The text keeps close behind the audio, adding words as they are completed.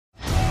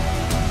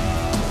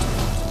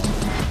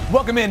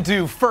Welcome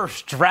into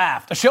First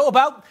Draft, a show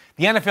about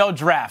the NFL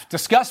Draft,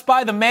 discussed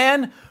by the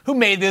man who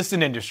made this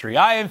an industry.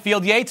 I am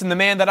Field Yates, and the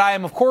man that I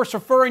am, of course,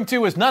 referring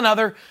to is none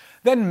other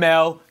than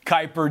Mel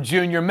Kiper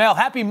Jr. Mel,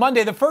 happy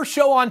Monday, the first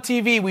show on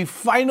TV. We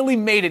finally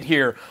made it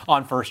here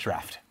on First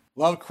Draft.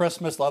 Love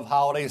Christmas, love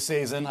holiday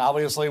season.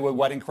 Obviously, with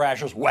Wedding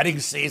Crashers, wedding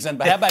season.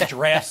 But how about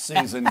draft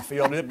season,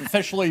 Field? It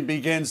officially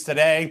begins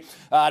today.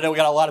 I know we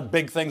got a lot of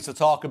big things to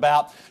talk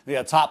about.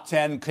 The top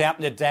 10,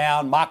 counting it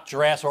down. Mock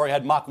drafts, already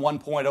had Mock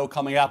 1.0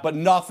 coming out. But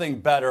nothing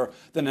better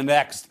than the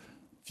next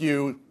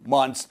few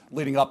months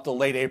leading up to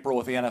late April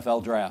with the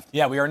NFL Draft.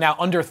 Yeah, we are now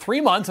under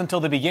 3 months until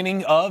the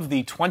beginning of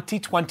the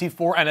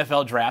 2024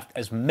 NFL Draft.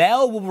 As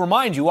Mel will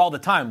remind you all the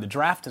time, the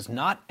draft does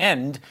not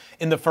end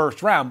in the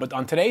first round. But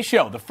on today's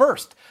show, the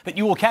first that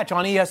you will catch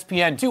on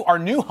ESPN2, our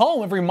new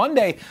home every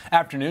Monday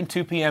afternoon,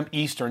 2 p.m.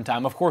 Eastern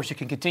time. Of course, you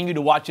can continue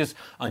to watch us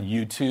on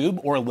YouTube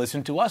or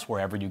listen to us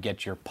wherever you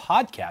get your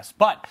podcasts.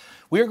 But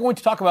we are going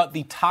to talk about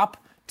the top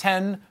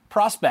 10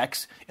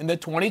 prospects in the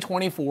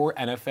 2024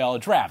 NFL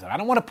Draft. And I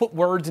don't want to put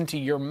words into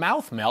your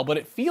mouth, Mel, but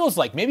it feels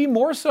like maybe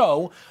more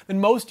so than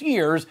most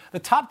years, the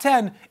top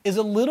 10 is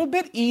a little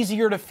bit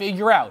easier to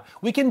figure out.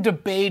 We can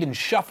debate and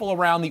shuffle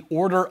around the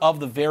order of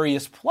the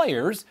various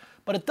players,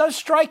 but it does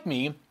strike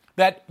me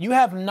that you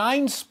have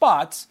 9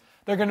 spots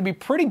that are going to be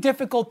pretty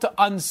difficult to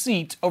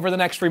unseat over the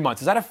next 3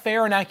 months. Is that a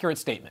fair and accurate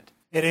statement?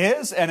 It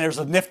is, and there's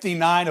a nifty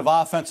 9 of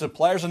offensive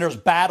players, and there's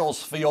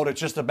battles field at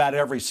just about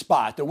every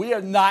spot that we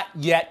have not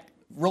yet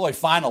really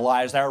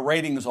finalized our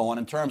ratings on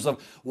in terms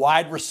of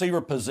wide receiver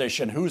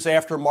position, who's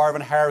after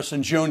Marvin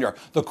Harrison Jr.,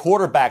 the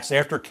quarterbacks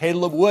after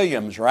Caleb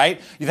Williams,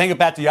 right? You think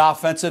about the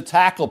offensive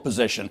tackle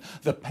position,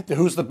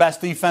 who's the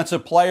best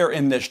defensive player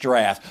in this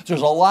draft.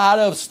 There's a lot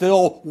of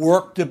still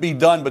work to be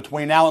done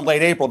between now and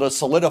late April to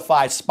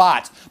solidify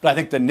spots, but I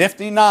think the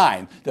nifty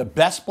 9, the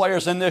best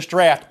players in this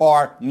draft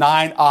are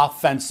 9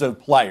 offensive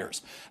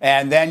players.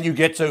 And then you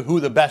get to who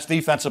the best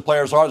defensive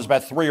players are. There's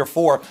about 3 or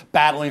 4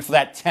 battling for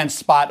that 10th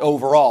spot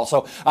overall.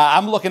 So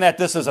I'm looking at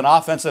this as an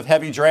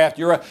offensive-heavy draft.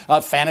 You're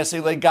a fantasy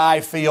league guy,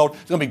 Field.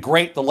 It's going to be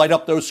great to light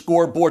up those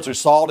scoreboards. We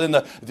saw it in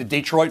the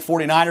Detroit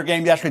 49er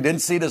game yesterday.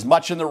 Didn't see it as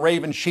much in the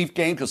Ravens-Chief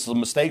game because of the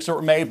mistakes that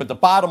were made. But the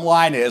bottom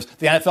line is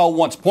the NFL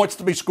wants points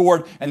to be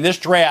scored, and this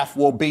draft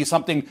will be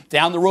something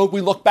down the road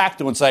we look back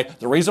to and say,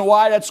 the reason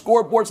why that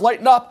scoreboard's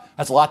lighting up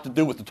has a lot to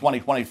do with the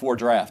 2024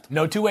 draft.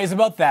 No two ways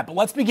about that. But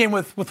let's begin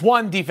with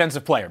one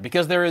defensive player,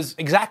 because there is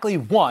exactly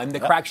one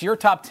that cracks your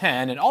top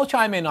 10, and I'll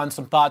chime in on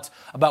some thoughts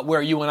about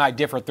where you and I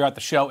differ throughout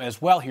the show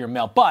as well here,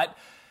 Mel. But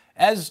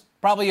as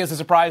probably is a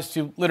surprise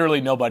to literally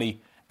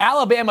nobody,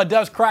 Alabama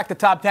does crack the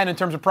top 10 in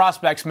terms of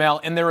prospects, Mel,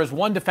 and there is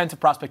one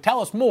defensive prospect.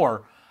 Tell us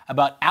more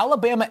about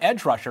Alabama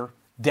edge rusher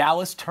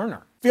Dallas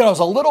Turner. I was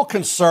a little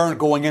concerned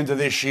going into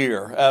this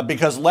year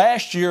because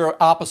last year,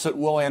 opposite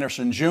Will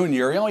Anderson Jr.,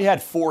 he only had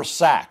 4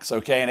 sacks,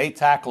 okay, and 8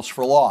 tackles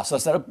for loss. I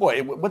said,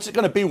 boy, what's it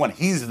going to be when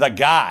he's the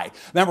guy?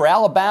 Remember,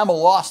 Alabama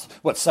lost,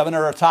 7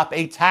 of their top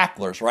 8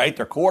 tacklers, right?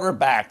 Their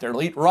quarterback, their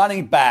elite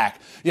running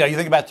back. You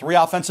think about 3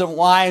 offensive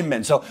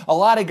linemen. So a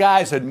lot of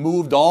guys had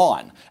moved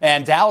on.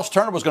 And Dallas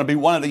Turner was going to be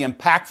one of the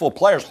impactful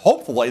players,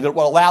 hopefully, that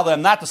will allow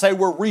them not to say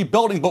we're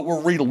rebuilding, but we're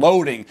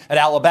reloading at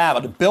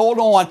Alabama, to build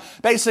on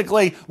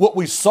basically what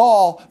we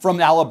saw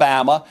from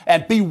Alabama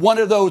and be one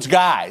of those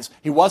guys.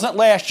 He wasn't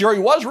last year. He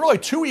was really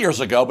 2 years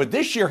ago, but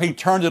this year he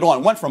turned it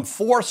on. Went from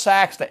 4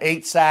 sacks to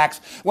 8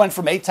 sacks, went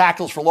from 8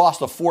 tackles for loss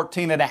to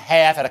 14 and a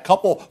half, had a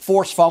couple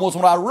forced fumbles.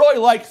 What I really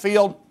liked,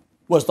 Field,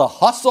 was the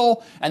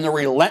hustle and the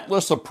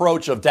relentless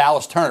approach of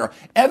Dallas Turner,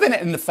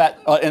 evidence in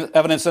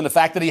the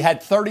fact that he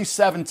had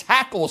 37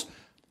 tackles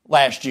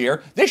last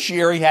year. This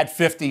year he had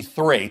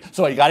 53.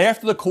 So he got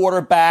after the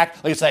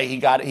quarterback. Like I say,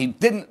 he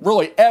didn't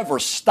really ever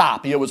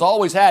stop. He was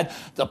always had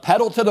the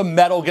pedal to the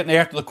metal getting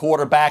after the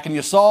quarterback, and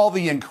you saw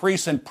the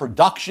increase in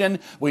production.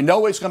 We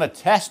know he's going to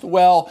test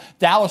well.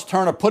 Dallas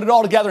Turner put it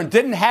all together and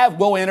didn't have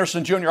Will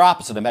Anderson Jr.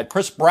 opposite him. Had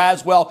Chris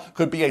Braswell,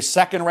 could be a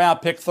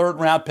second-round pick,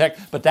 third-round pick,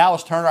 but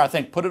Dallas Turner, I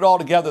think, put it all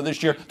together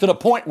this year to the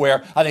point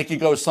where I think he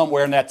goes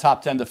somewhere in that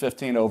top 10 to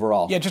 15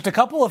 overall. Yeah, just a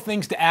couple of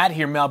things to add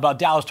here, Mel, about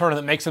Dallas Turner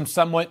that makes him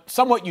somewhat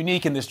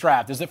unique in this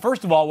draft is that,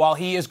 first of all, while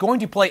he is going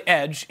to play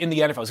edge in the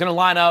NFL, he's going to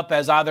line up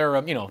as either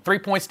a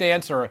 3-point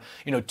stance or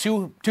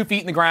 2 feet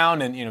in the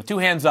ground and 2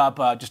 hands up,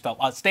 just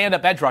a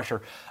stand-up edge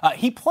rusher.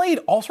 He played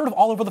all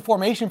over the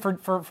formation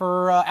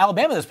for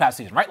Alabama this past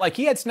season, right? Like,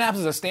 he had snaps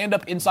as a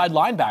stand-up inside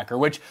linebacker,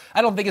 which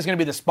I don't think is going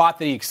to be the spot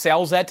that he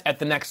excels at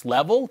the next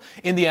level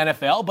in the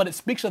NFL, but it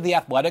speaks of the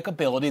athletic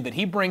ability that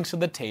he brings to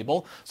the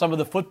table, some of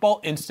the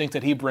football instincts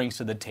that he brings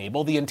to the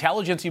table, the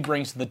intelligence he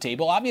brings to the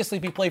table. Obviously,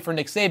 if you play for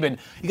Nick Saban,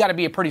 you got to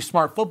be a pretty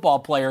smart football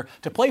player.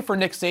 To play for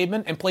Nick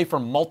Saban and play for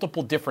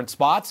multiple different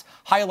spots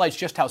highlights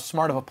just how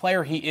smart of a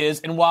player he is.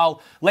 And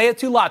while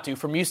Laiatu Latu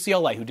from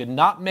UCLA, who did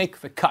not make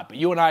the cut, but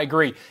you and I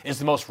agree, is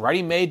the most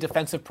ready-made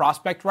defensive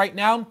prospect right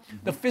now,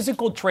 the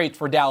physical traits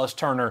for Dallas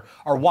Turner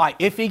are why,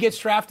 if he gets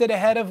drafted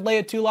ahead of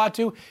Laiatu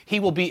Latu, he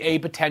will be a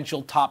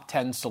potential top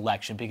 10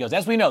 selection. Because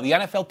as we know, the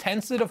NFL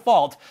tends to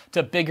default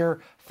to bigger,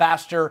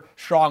 faster,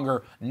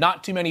 stronger.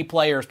 Not too many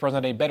players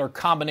present a better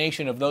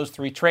combination of those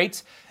three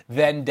traits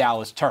than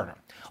Dallas Turner.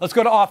 Let's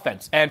go to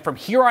offense. And from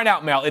here on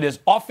out, Mel, it is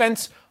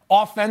offense,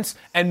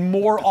 and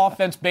more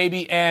offense,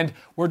 baby. And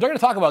we're going to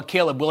talk about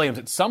Caleb Williams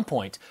at some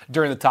point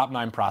during the top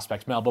 9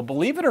 prospects, Mel. But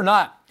believe it or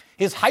not,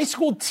 his high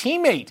school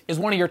teammate is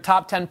one of your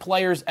top 10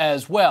 players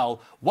as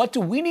well. What do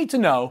we need to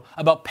know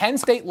about Penn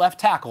State left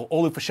tackle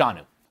Olu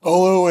Fashanu?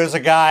 Olu is a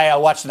guy I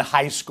watched in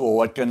high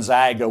school at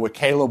Gonzaga with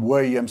Caleb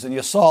Williams, and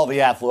you saw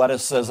the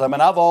athleticism.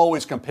 And I've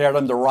always compared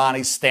him to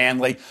Ronnie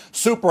Stanley.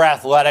 Super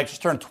athletic,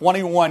 just turned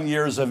 21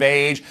 years of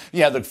age.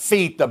 You have the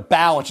feet, the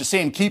balance. You see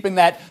him keeping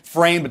that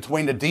frame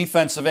between the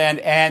defensive end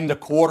and the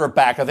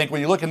quarterback. I think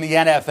when you look in the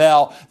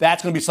NFL,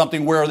 that's going to be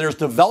something where there's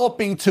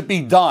developing to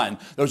be done.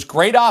 Those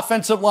great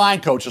offensive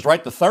line coaches,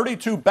 right? The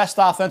 32 best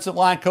offensive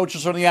line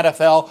coaches in the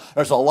NFL.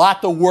 There's a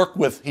lot to work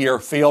with here,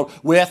 Field,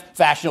 with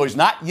Fashanu. He's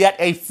not yet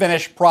a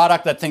finished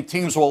product. I think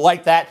teams will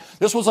like that.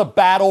 This was a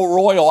battle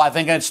royal, I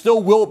think, and it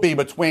still will be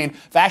between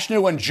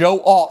Fashanu and Joe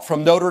Alt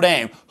from Notre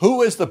Dame.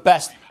 Who is the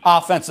best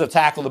offensive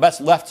tackle, the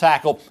best left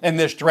tackle in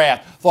this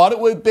draft? Thought it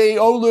would be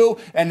Olu,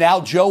 and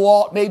now Joe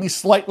Alt maybe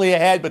slightly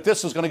ahead, but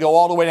this is going to go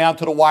all the way down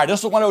to the wire.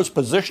 This is one of those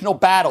positional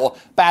battles.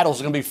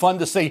 It's going to be fun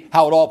to see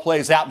how it all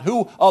plays out. And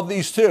who of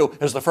these two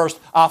is the first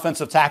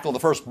offensive tackle, the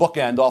first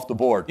bookend off the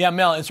board? Yeah,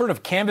 Mel, and sort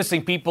of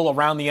canvassing people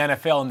around the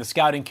NFL and the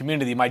scouting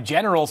community, my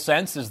general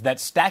sense is that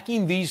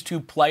stacking these two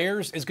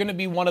players is going to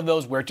be one of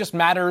those where it just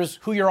matters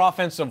who your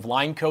offensive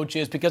line coach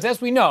is, because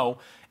as we know,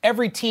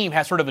 every team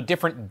has sort of a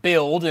different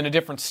build and a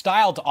different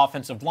style to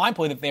offensive line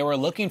play that they were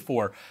looking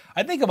for.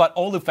 I think about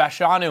Olu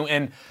Fashanu,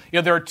 and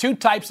there are two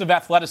types of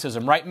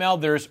athleticism, right, Mel?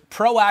 There's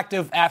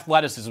proactive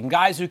athleticism,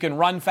 guys who can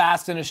run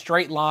fast in a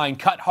straight line,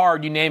 cut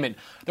hard, you name it.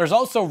 There's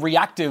also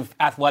reactive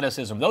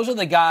athleticism. Those are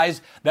the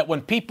guys that when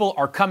people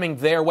are coming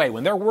their way,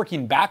 when they're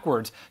working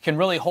backwards, can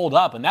really hold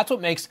up. And that's what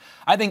makes,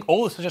 I think,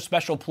 Olu such a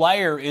special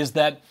player, is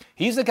that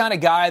he's the kind of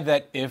guy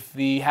that if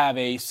they have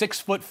a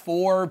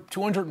 6'4",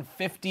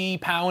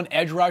 250-pound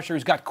edge rusher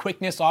who's got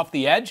quickness off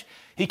the edge,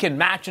 he can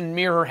match and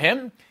mirror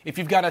him. If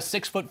you've got a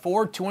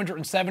 6'4",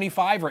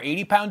 275 or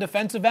 80-pound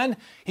defensive end,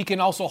 he can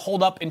also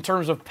hold up in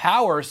terms of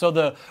power. So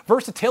the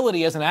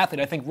versatility as an athlete,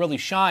 I think, really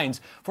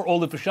shines for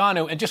Olu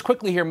Fashanu. And just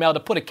quickly here, Mel,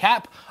 to put a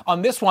cap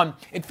on this one,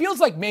 it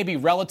feels like maybe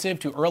relative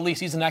to early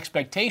season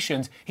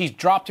expectations, he's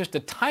dropped just a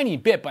tiny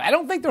bit, but I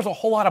don't think there's a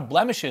whole lot of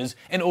blemishes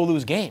in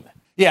Olu's game.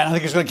 Yeah, and I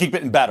think he's going to keep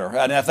getting better.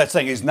 And if that's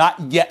saying he's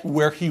not yet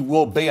where he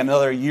will be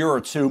another year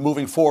or two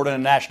moving forward in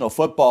the National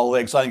Football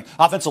League. So I think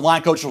offensive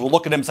line coaches will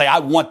look at him and say, I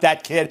want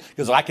that kid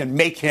because I can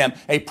make him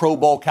a Pro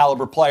Bowl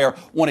caliber player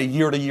on a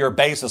year-to-year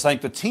basis. I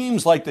think the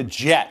teams like the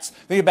Jets,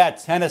 think about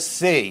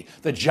Tennessee,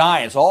 the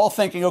Giants, all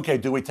thinking, okay,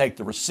 do we take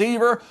the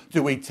receiver?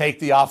 Do we take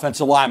the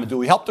offensive lineman? Do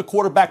we help the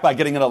quarterback by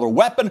getting another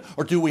weapon?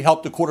 Or do we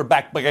help the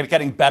quarterback by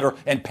getting better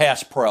in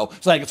pass pro?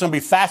 So I think it's going to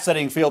be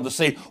fascinating field to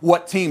see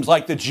what teams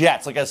like the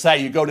Jets, like I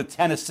say, you go to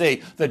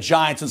Tennessee, the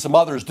Giants, and some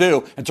others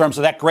do in terms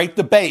of that great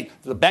debate.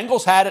 The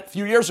Bengals had it a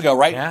few years ago,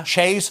 right? Yeah.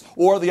 Chase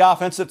or the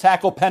offensive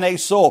tackle Penei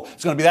Sewell.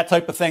 It's going to be that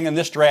type of thing in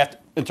this draft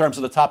in terms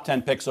of the top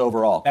 10 picks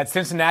overall. That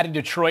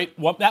Cincinnati-Detroit,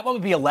 that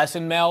would be a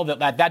lesson, Mel,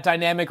 that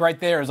dynamic right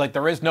there is like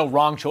there is no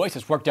wrong choice.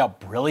 It's worked out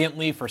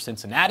brilliantly for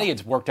Cincinnati.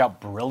 It's worked out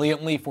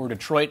brilliantly for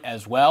Detroit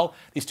as well.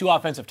 These two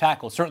offensive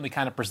tackles certainly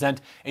kind of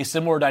present a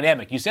similar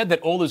dynamic. You said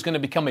that Olu is going to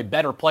become a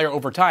better player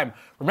over time.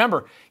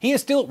 Remember, he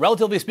is still,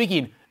 relatively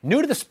speaking, new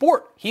to the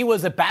sport. He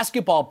was a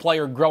basketball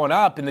player growing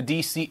up in the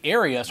D.C.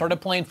 area, started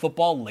playing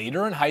football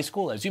later in high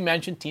school. As you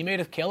mentioned,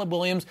 teammate of Caleb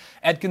Williams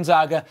at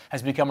Gonzaga,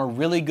 has become a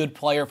really good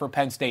player for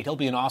Penn State. He'll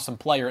be an awesome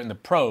player in the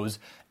pros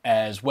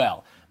as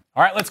well.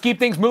 All right, let's keep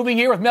things moving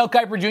here with Mel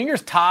Kiper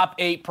Jr.'s top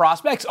 8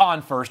 prospects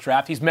on First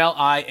Draft. He's Mel,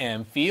 I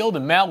am Field.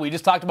 And Mel, we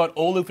just talked about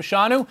Olu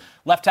Fashanu,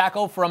 left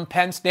tackle from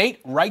Penn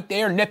State, right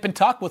there, nip and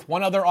tuck with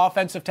one other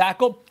offensive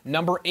tackle,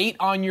 number 8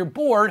 on your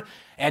board.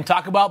 And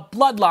talk about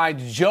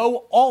bloodlines,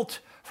 Joe Alt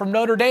from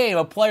Notre Dame,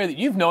 a player that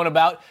you've known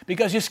about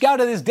because you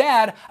scouted his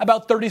dad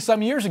about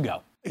 30-some years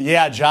ago.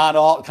 Yeah, John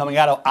Alt coming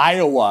out of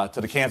Iowa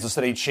to the Kansas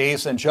City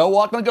Chiefs, and Joe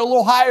Alt going to go a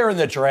little higher in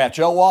the draft.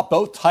 Joe Alt,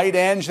 both tight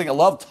ends. You think I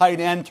love tight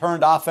end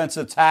turned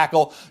offensive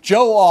tackle.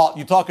 Joe Alt,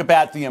 you talk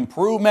about the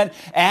improvement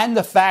and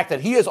the fact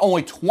that he is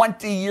only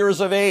 20 years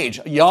of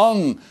age,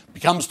 young,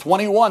 becomes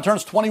 21,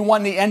 turns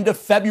 21 the end of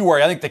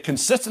February. I think the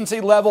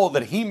consistency level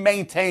that he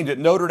maintained at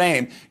Notre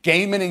Dame,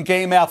 game in and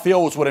game out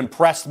field, was what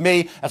impressed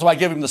me. That's why I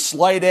give him the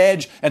slight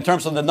edge in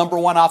terms of the number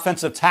 1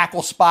 offensive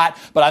tackle spot.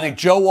 But I think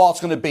Joe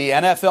Alt's going to be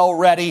NFL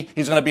ready.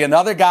 He's going to be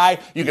another guy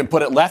you can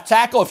put at left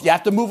tackle. If you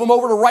have to move him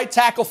over to right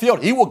tackle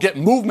field, he will get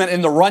movement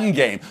in the run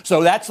game.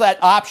 So that's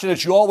that option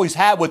that you always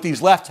have with these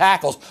left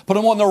tackles. Put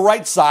him on the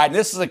right side. And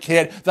this is a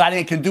kid that I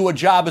think can do a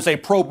job as a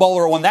Pro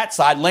Bowler on that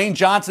side. Lane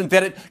Johnson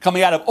did it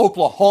coming out of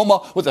Oklahoma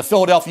with the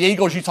Philadelphia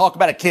Eagles. You talk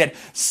about a kid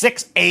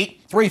 6'8",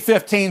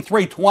 315,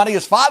 320.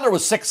 His father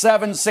was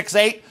 6'7",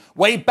 6'8",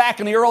 way back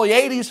in the early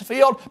 80s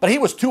field, but he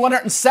was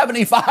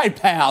 275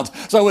 pounds.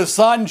 So his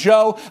son,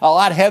 Joe, a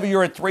lot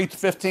heavier at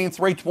 315,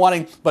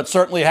 320, but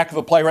certainly a heck of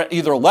a player at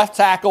either left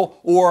tackle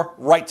or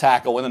right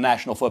tackle in the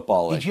National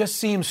Football League. He just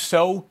seems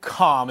so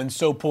calm and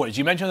so poised.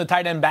 You mentioned the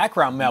tight end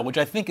background, Mel, which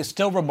I think is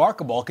still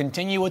remarkable. I'll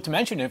continue to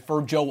mention it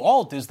for Joe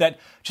Alt, is that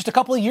just a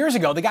couple of years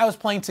ago, the guy was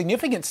playing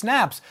significant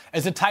snaps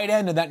as a tight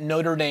end in that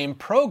Notre Dame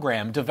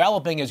program,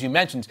 developing, as you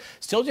mentioned,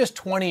 still just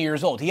 20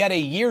 years old. He had a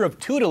year of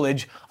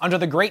tutelage under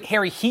the great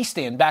Harry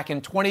Hiestand back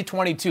in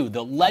 2022,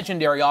 the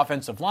legendary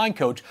offensive line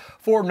coach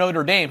for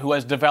Notre Dame, who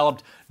has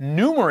developed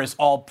numerous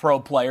all-pro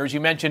players. You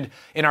mentioned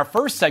in our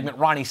first segment,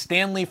 Ronnie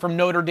Stanley from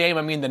Notre Dame.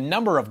 I mean, the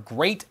number of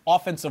great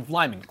offensive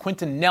linemen,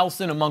 Quentin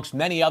Nelson amongst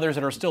many others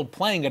that are still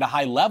playing at a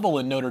high level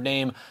in Notre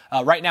Dame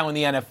right now in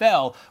the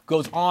NFL,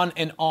 goes on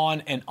and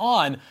on and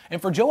on.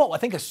 And for Joe Alt, I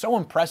think is so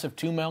impressive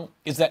too, Mel,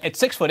 is that at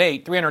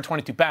 6'8",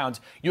 322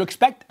 pounds, you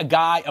expect a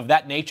guy of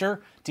that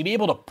nature to be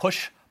able to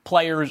push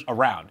players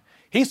around.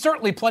 He's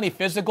certainly plenty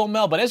physical,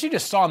 Mel, but as you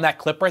just saw in that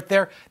clip right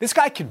there, this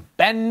guy can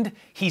bend,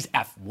 he's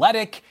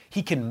athletic,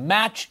 he can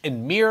match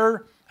and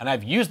mirror, and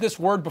I've used this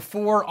word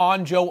before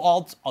on Joe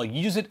Alt. I'll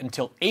use it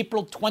until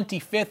April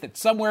 25th. It's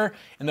somewhere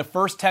in the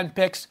first 10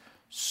 picks.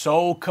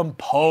 So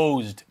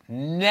composed,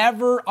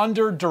 never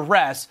under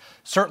duress,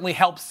 certainly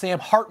helps Sam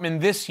Hartman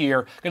this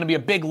year. Going to be a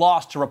big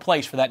loss to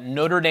replace for that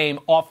Notre Dame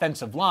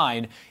offensive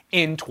line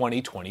in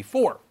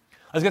 2024.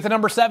 Let's get to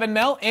number 7,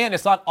 Mel, and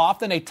it's not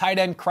often a tight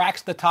end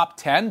cracks the top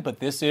 10, but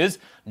this is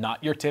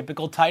not your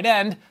typical tight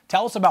end.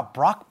 Tell us about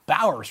Brock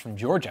Bowers from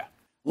Georgia.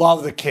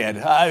 Love the kid.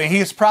 I mean,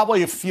 he's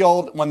probably a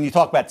field, when you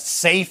talk about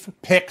safe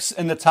picks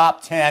in the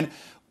top 10,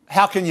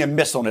 how can you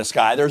miss on this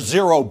guy? There's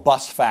zero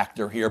bust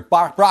factor here.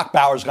 Brock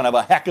Bowers is going to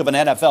have a heck of an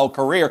NFL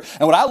career.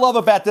 And what I love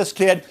about this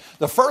kid,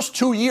 the first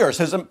 2 years,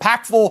 his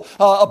impactful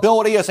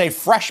ability as a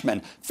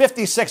freshman,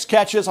 56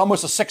 catches,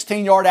 almost a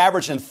 16-yard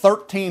average and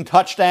 13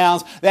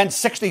 touchdowns. Then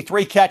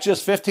 63 catches,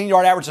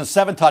 15-yard average and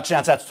 7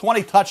 touchdowns. That's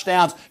 20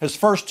 touchdowns his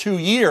first 2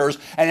 years.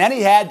 And then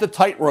he had the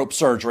tightrope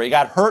surgery. He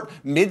got hurt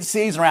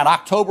midseason around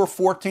October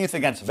 14th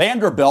against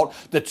Vanderbilt.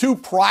 The 2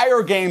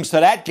 prior games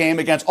to that game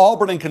against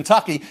Auburn and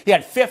Kentucky, he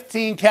had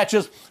 15 catches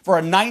for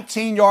a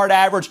 19-yard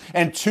average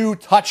and 2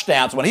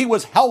 touchdowns. When he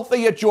was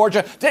healthy at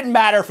Georgia, didn't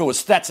matter if it was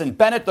Stetson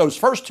Bennett. Those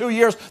first 2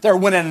 years, they're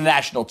winning a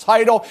national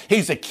title.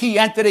 He's a key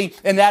entity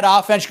in that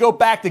offense. Go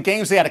back to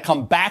games they had to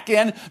come back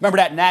in. Remember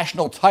that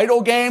national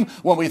title game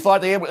when we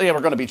thought they were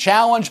going to be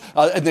challenged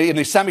in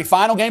the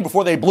semifinal game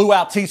before they blew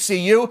out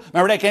TCU?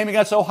 Remember that game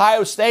against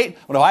Ohio State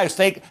when Ohio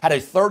State had a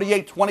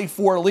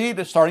 38-24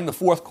 lead starting the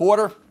fourth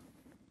quarter?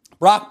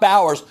 Brock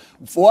Bowers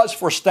was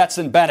for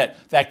Stetson Bennett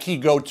that key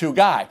go-to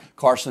guy.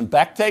 Carson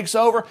Beck takes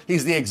over.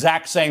 He's the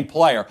exact same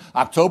player.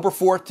 October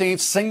 14th,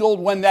 singled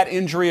when that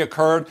injury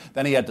occurred.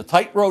 Then he had the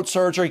tightrope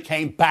surgery,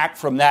 came back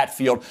from that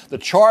field. The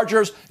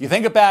Chargers, you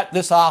think about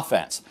this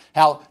offense,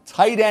 how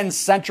tight end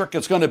centric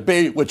it's going to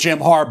be with Jim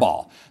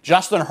Harbaugh.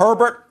 Justin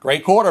Herbert,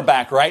 great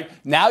quarterback, right?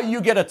 Now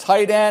you get a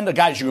tight end, a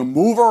guy you can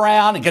move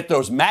around and get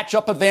those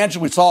matchup advantages.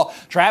 We saw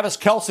Travis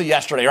Kelce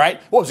yesterday, right?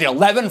 What was he,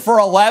 11 for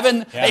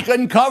 11? Yeah. They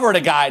couldn't cover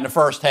the guy in the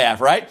first half,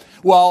 right?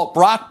 Well,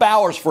 Brock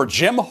Bowers for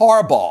Jim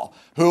Harbaugh,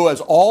 who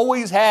has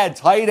always had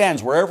tight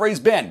ends wherever he's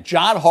been.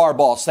 John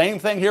Harbaugh, same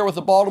thing here with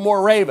the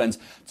Baltimore Ravens.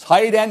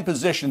 Tight end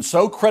position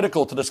so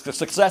critical to the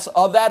success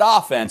of that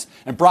offense.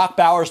 And Brock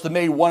Bowers, to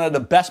me, one of the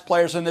best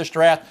players in this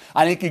draft.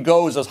 I think he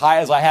goes as high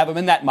as I have him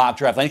in that mock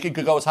draft. I think he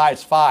could go as high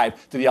as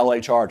 5 to the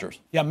LA Chargers.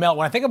 Yeah, Mel,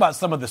 when I think about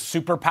some of the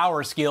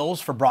superpower skills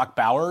for Brock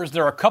Bowers,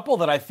 there are a couple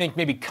that I think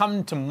maybe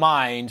come to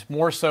mind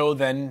more so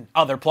than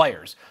other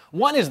players.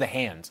 One is the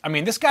hands. I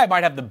mean, this guy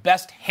might have the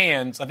best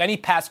hands of any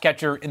pass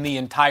catcher in the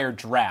entire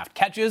draft.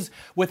 Catches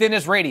within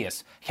his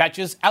radius,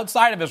 catches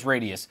outside of his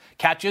radius,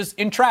 catches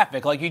in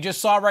traffic like you just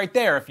saw right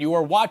there if you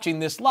are watching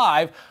this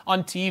live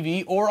on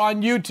TV or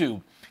on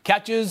YouTube.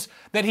 Catches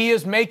that he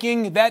is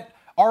making that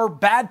are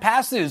bad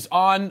passes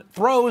on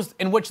throws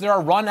in which there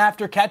are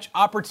run-after-catch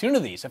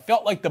opportunities. It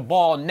felt like the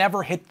ball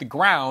never hit the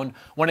ground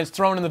when it's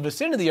thrown in the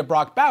vicinity of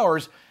Brock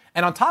Bowers.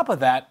 And on top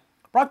of that,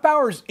 Brock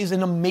Bowers is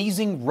an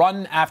amazing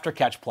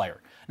run-after-catch player.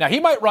 Now, he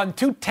might run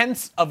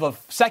 0.2 of a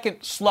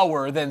second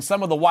slower than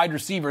some of the wide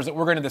receivers that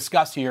we're going to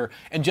discuss here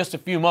in just a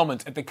few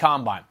moments at the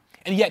Combine.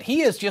 And yet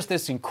he is just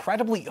this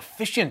incredibly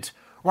efficient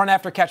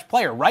run-after-catch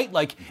player, right?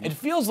 Like, it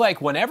feels like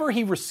whenever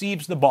he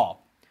receives the ball,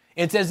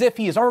 it's as if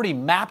he has already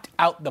mapped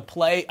out the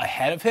play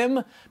ahead of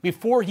him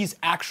before he's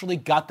actually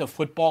got the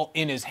football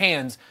in his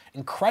hands.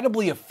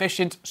 Incredibly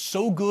efficient,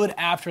 so good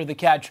after the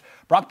catch.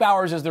 Brock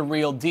Bowers is the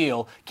real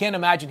deal. Can't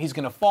imagine he's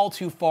going to fall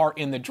too far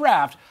in the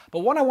draft. But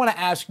what I want to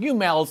ask you,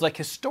 Mel, is like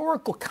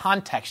historical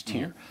context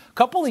here. A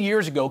couple of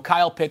years ago,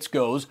 Kyle Pitts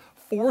goes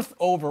 4th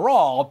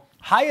overall,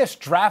 highest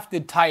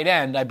drafted tight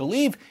end, I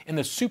believe, in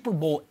the Super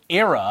Bowl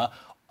era.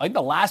 I think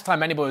the last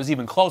time anybody was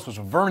even close was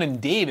Vernon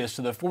Davis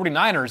to the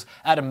 49ers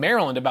out of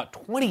Maryland about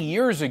 20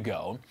 years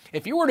ago.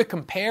 If you were to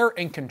compare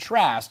and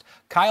contrast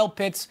Kyle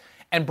Pitts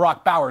and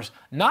Brock Bowers,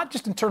 not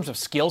just in terms of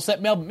skill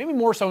set, Mel, but maybe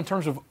more so in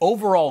terms of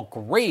overall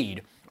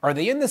grade, Are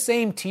they in the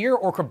same tier,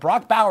 or could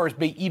Brock Bowers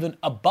be even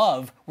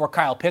above where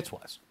Kyle Pitts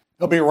was?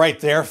 He'll be right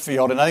there,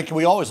 Field. And I think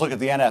we always look at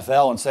the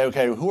NFL and say,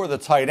 okay, who are the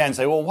tight ends?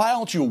 Say, well, why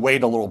don't you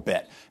wait a little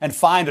bit and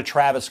find a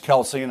Travis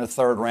Kelce in the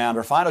 3rd round,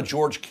 or find a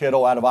George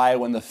Kittle out of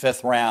Iowa in the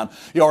 5th round,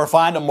 or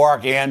find a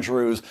Mark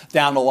Andrews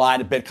down the line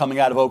a bit coming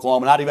out of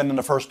Oklahoma, not even in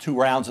the first 2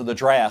 rounds of the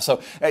draft.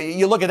 So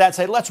you look at that and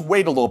say, let's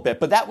wait a little bit.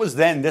 But that was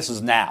then, this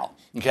is now.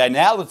 Okay,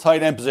 now the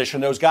tight end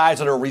position, those guys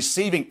that are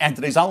receiving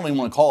entities, I don't even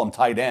want to call them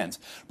tight ends.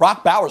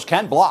 Brock Bowers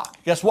can block.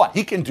 Guess what?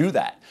 He can do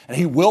that. And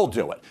he will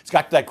do it. He's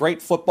got that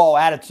great football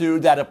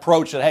attitude, that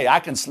approach that, hey, I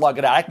can slug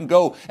it out. I can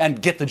go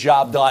and get the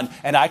job done,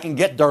 and I can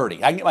get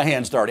dirty. I can get my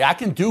hands dirty. I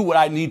can do what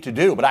I need to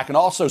do, but I can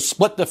also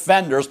split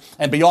defenders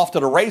and be off to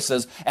the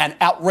races and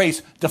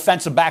outrace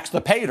defensive backs to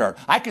pay dirt.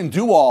 I can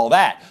do all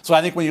that. So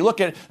I think when you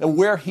look at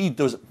where he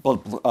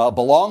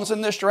belongs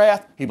in this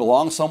draft, he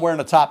belongs somewhere in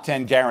the top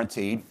 10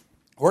 guaranteed.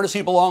 Where does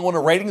he belong on the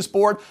ratings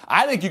board?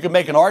 I think you can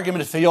make an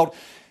argument, Field,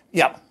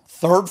 3rd,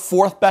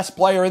 4th best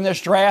player in this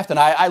draft. And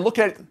I look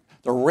at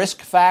the risk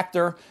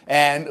factor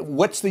and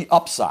what's the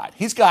upside.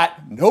 He's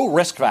got no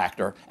risk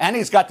factor, and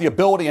he's got the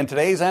ability in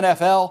today's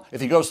NFL,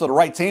 if he goes to the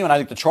right team, and I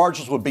think the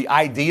Chargers would be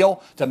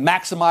ideal to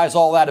maximize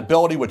all that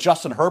ability with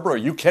Justin Herbert. Are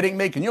you kidding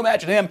me? Can you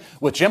imagine him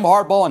with Jim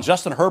Harbaugh and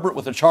Justin Herbert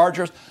with the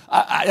Chargers?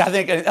 I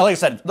think, like I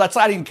said, let's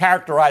not even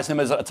characterize him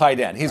as a tight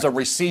end. He's a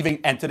receiving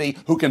entity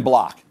who can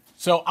block.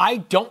 So I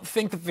don't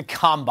think that the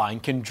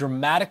Combine can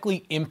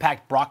dramatically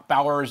impact Brock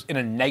Bowers in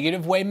a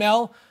negative way,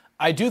 Mel.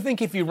 I do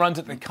think if he runs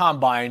at the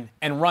Combine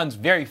and runs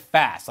very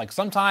fast, like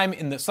sometime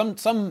in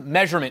some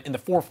measurement in the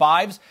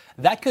 4.5s,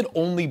 that could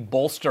only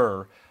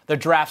bolster the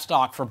draft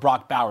stock for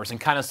Brock Bowers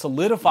and kind of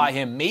solidify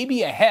him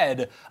maybe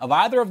ahead of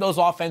either of those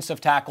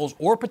offensive tackles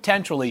or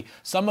potentially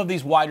some of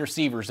these wide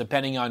receivers,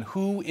 depending on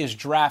who is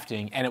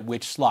drafting and at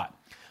which slot.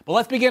 But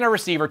let's begin our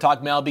receiver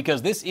talk, Mel,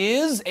 because this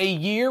is a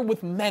year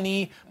with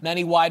many,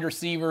 many wide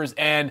receivers,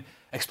 and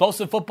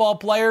explosive football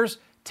players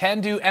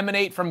tend to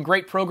emanate from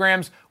great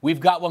programs. We've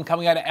got one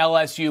coming out of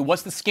LSU.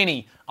 What's the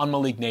skinny on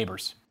Malik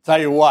Nabers? Tell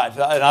you what,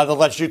 and I'll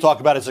let you talk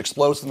about his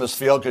explosiveness,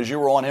 Field, because you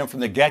were on him from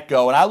the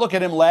get-go. And I look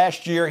at him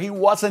last year, he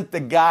wasn't the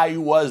guy he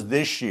was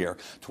this year.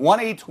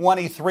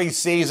 2023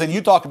 season, you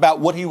talk about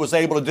what he was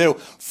able to do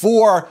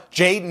for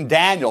Jayden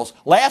Daniels.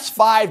 Last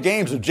 5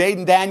 games of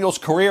Jayden Daniels'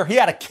 career, he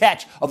had a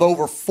catch of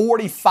over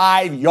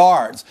 45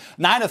 yards.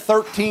 9 of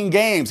 13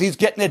 games, he's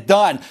getting it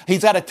done.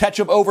 He's had a catch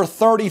of over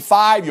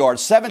 35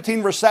 yards.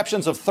 17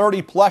 receptions of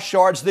 30-plus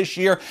yards this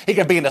year. He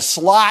can be in the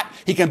slot.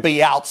 He can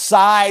be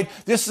outside.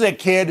 This is a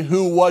kid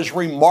who was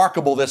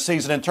remarkable this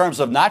season in terms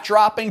of not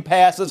dropping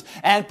passes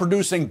and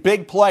producing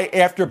big play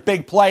after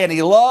big play. And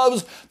he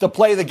loves to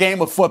play the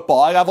game of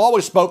football. I've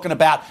always spoken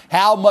about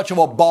how much of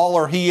a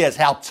baller he is,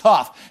 how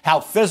tough,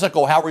 how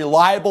physical, how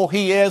reliable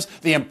he is.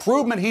 The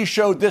improvement he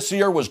showed this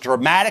year was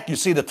dramatic. You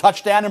see the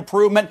touchdown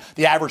improvement,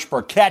 the average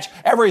per catch,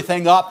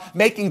 everything up,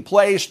 making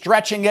plays,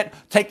 stretching it,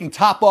 taking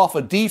top off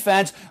of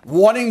defense,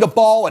 wanting the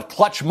ball at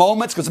clutch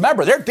moments. Because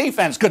remember, their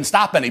defense couldn't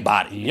stop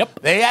anybody. Yep.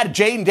 They had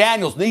Jayden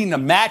Daniels needing to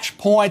match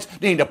points,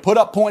 needing to put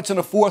up points in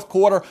the 4th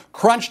quarter,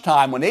 crunch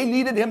time, when they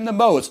needed him the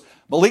most.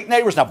 Malik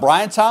Nabers, now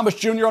Brian Thomas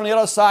Jr. on the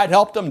other side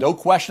helped him, no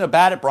question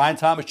about it. Brian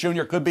Thomas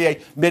Jr. could be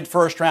a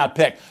mid-first round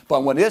pick.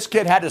 But when this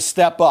kid had to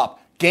step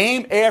up,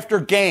 game after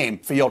game,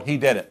 Field, he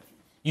did it.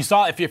 You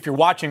saw, if you're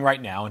watching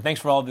right now, and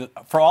thanks for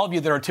all of you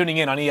that are tuning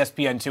in on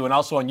ESPN2 and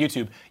also on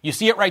YouTube, you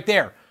see it right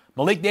there.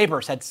 Malik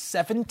Nabers had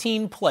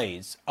 17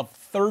 plays of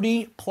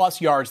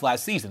 30-plus yards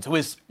last season. So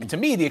to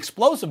me, the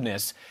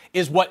explosiveness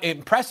is what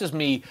impresses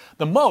me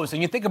the most.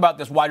 And you think about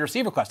this wide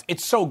receiver class.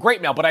 It's so great,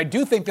 Mel, but I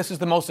do think this is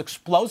the most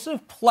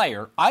explosive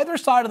player, either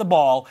side of the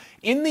ball,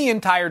 in the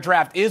entire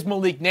draft is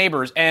Malik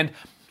Nabers. And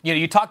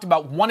you talked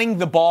about wanting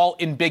the ball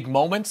in big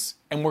moments,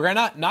 and we're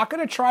not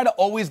going to try to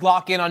always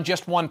lock in on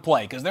just one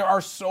play, because there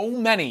are so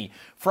many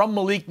from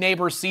Malik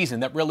Nabers' season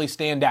that really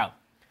stand out.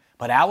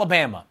 But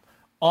Alabama,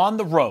 on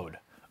the road,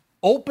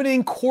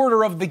 opening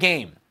quarter of the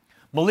game,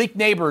 Malik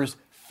Nabers'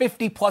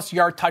 50-plus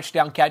yard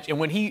touchdown catch,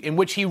 in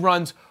which he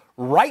runs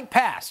right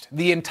past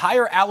the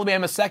entire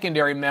Alabama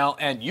secondary, Mel,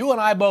 and you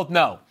and I both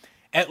know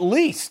at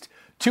least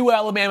 2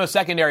 Alabama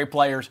secondary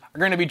players are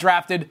going to be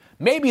drafted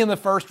maybe in the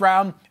 1st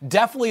round,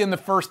 definitely in the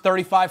first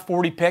 35,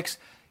 40 picks.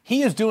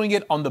 He is doing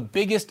it on the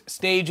biggest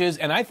stages,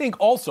 and I think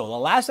also, the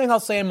last thing I'll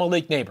say on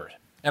Malik Nabers,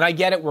 and I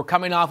get it, we're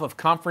coming off of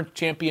conference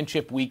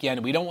championship weekend,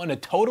 and we don't want to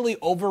totally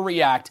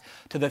overreact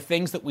to the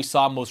things that we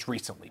saw most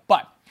recently.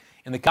 But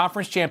in the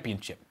conference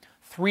championship,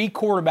 3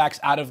 quarterbacks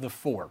out of the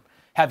 4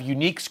 have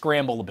unique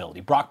scramble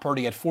ability. Brock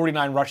Purdy had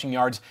 49 rushing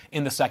yards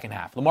in the second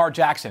half. Lamar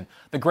Jackson,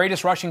 the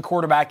greatest rushing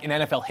quarterback in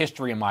NFL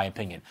history, in my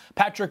opinion.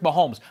 Patrick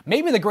Mahomes,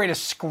 maybe the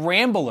greatest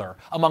scrambler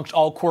amongst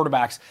all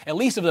quarterbacks, at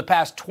least of the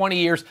past 20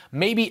 years,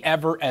 maybe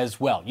ever as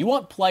well. You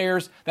want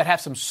players that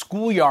have some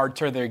schoolyard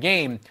to their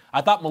game.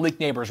 I thought Malik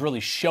Nabers really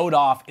showed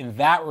off in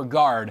that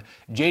regard.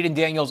 Jayden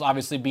Daniels,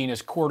 obviously being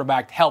his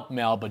quarterback, helped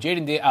Mel, but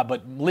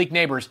Malik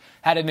Nabers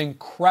had an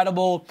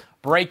incredible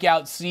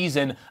breakout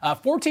season.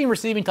 14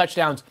 receiving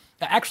touchdowns,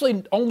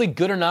 actually only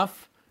good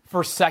enough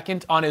for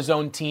second on his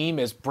own team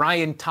as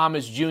Brian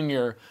Thomas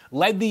Jr.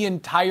 led the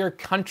entire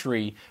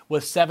country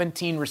with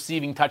 17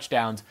 receiving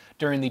touchdowns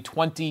during the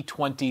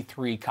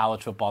 2023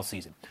 college football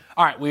season.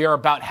 All right, we are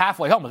about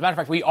halfway home. As a matter of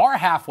fact, we are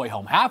halfway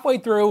home. Halfway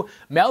through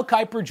Mel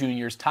Kiper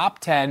Jr.'s top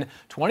 10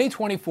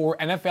 2024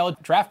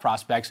 NFL draft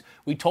prospects.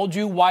 We told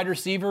you wide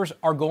receivers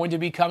are going to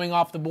be coming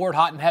off the board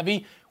hot and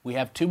heavy. We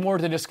have 2 more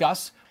to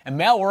discuss. And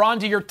Mel, we're on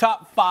to your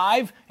top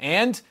 5.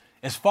 And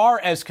as far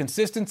as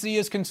consistency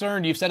is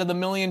concerned, you've said it a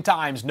million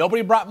times,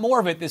 nobody brought more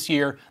of it this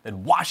year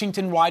than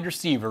Washington wide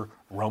receiver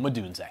Rome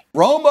Odunze.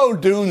 Rome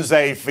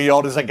Odunze,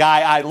 Field, is a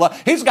guy I love.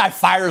 He's a guy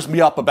fires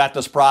me up about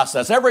this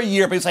process. Every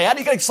year, people say, how do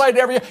you get excited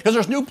every year? Because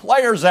there's new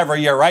players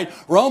every year, right?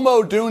 Rome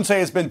Odunze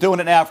has been doing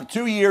it now for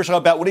 2 years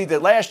about what he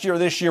did last year,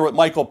 this year with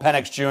Michael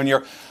Penix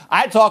Jr.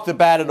 I talked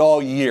about it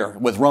all year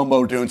with Rome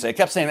Odunze. I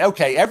kept saying,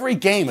 okay, every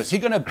game, is he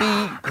going to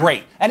be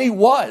great? And he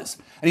was.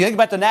 And you think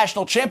about the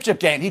national championship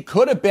game, he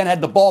could have been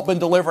had the ball been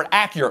delivered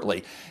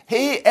accurately.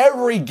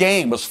 Every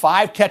game was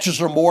 5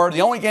 catches or more.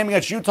 The only game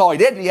against Utah he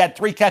didn't. He had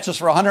 3 catches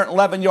for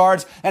 111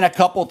 yards and a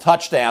couple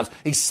touchdowns.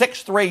 He's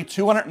 6'3",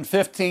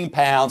 215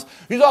 pounds.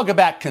 You talk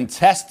about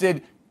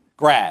contested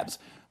grabs.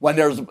 When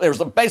there's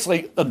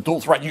basically a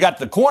dual threat. You got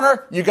the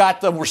corner, you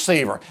got the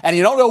receiver. And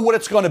you don't know what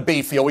it's going to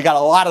be, Phil. We got a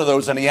lot of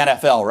those in the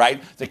NFL,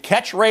 right? The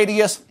catch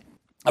radius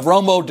of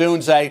Rome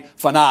Odunze,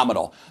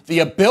 phenomenal. The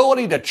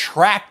ability to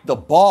track the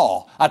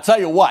ball, I'll tell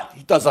you what,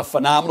 he does a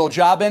phenomenal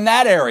job in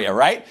that area,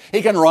 right?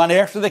 He can run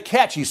after the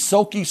catch. He's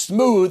silky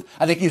smooth.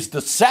 I think he's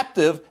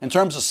deceptive in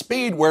terms of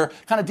speed, where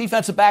kind of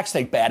defensive backs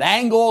take bad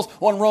angles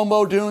on Rome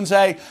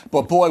Odunze.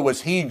 But boy,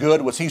 was he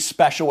good. Was he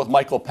special with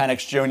Michael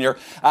Penix Jr.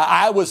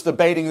 I was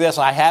debating this.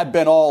 I have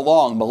been all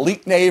along.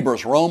 Malik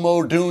Neighbors, Rome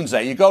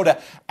Odunze. You go to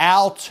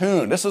Al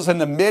Toon. This is in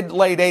the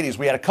mid-late 80s.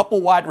 We had a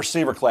couple wide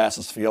receiver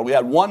classes, Field. We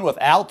had one with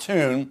Al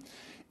Toon,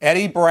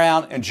 Eddie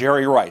Brown, and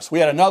Jerry Rice. We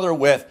had another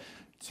with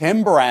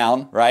Tim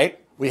Brown, right?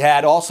 We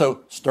had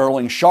also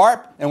Sterling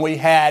Sharp, and we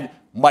had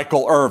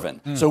Michael Irvin.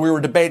 So we were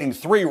debating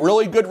 3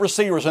 really good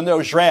receivers in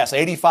those drafts,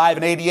 85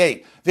 and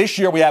 88. This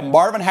year we have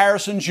Marvin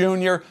Harrison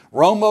Jr.,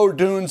 Rome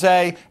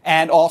Odunze,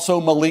 and also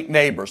Malik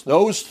Neighbors.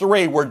 Those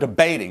 3 we're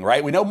debating,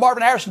 right? We know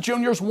Marvin Harrison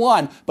Jr. is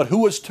 1, but who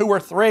was 2 or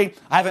 3?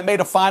 I haven't made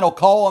a final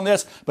call on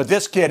this, but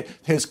this kid,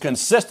 his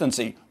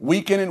consistency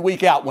week in and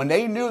week out, when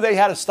they knew they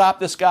had to stop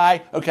this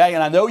guy, okay,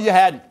 and I know you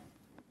had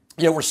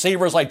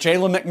receivers like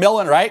Jalen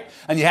McMillan, right?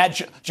 And you had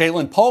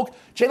Jalen Polk.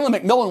 Jalen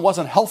McMillan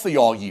wasn't healthy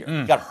all year.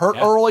 He got hurt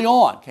early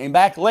on, came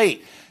back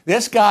late.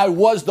 This guy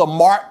was the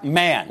marked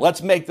man.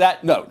 Let's make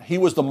that note. He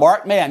was the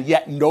marked man,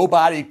 yet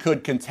nobody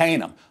could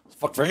contain him.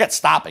 Forget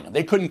stopping him.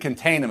 They couldn't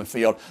contain him in the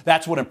field.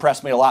 That's what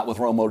impressed me a lot with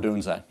Rome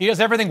Odunze. He does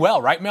everything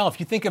well, right, Mel?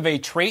 If you think of a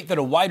trait that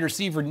a wide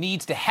receiver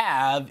needs to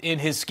have in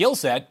his skill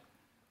set,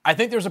 I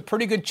think there's a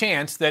pretty good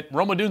chance that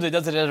Rome Odunze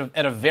does it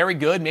at a very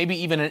good, maybe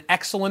even an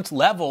excellent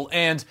level.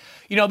 And,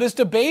 this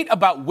debate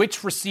about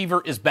which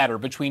receiver is better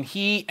between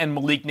he and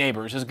Malik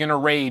Neighbors is going to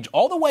rage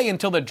all the way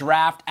until the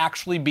draft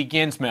actually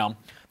begins, Mel.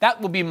 That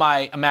will be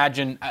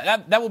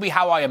that will be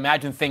how I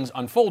imagine things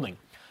unfolding.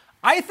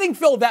 I think,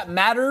 Phil, that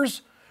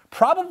matters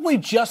probably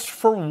just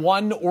for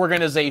one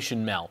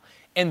organization, Mel.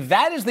 And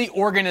that is the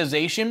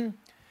organization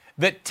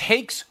that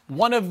takes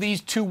one of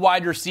these 2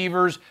 wide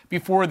receivers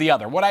before the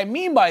other. What I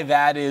mean by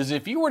that is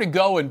if you were to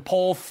go and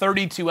poll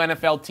 32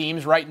 NFL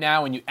teams right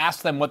now and you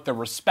ask them what their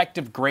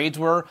respective grades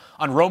were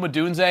on Rome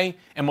Odunze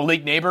and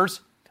Malik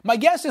Neighbors, my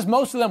guess is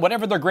most of them,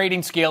 whatever their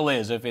grading scale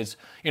is, if it's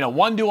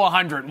 1 to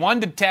 100,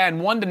 1 to 10,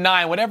 1 to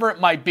 9, whatever it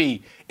might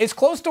be, it's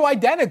close to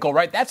identical,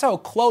 right? That's how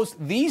close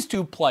these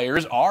 2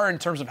 players are in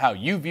terms of how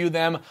you view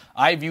them,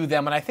 I view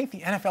them, and I think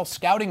the NFL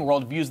scouting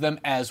world views them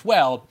as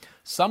well.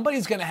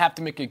 Somebody's going to have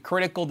to make a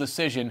critical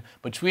decision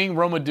between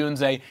Rome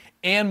Odunze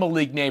and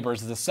Malik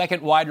Neighbors as the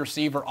second wide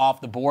receiver off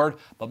the board.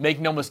 But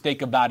make no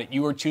mistake about it,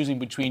 you are choosing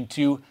between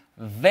 2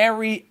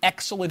 very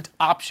excellent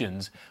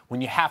options when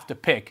you have to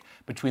pick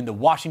between the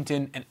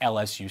Washington and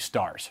LSU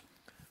Stars.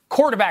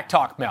 Quarterback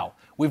talk, Mel.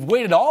 We've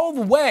waited all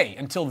the way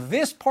until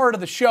this part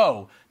of the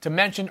show to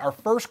mention our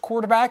first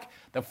quarterback.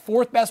 The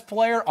 4th best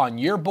player on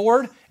your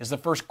board is the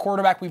first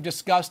quarterback we've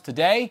discussed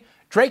today,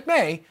 Drake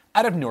Maye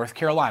out of North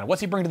Carolina.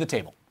 What's he bring to the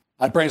table?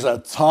 That brings a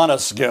ton of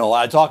skill.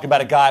 I talk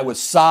about a guy with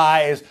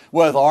size,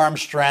 with arm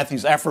strength.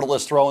 He's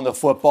effortless throwing the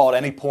football at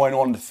any point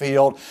on the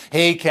field.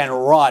 He can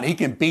run. He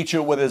can beat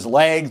you with his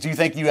legs. You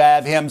think you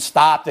have him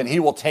stopped and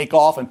he will take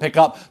off and pick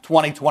up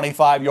 20,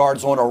 25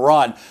 yards on a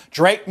run.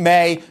 Drake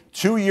Maye,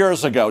 2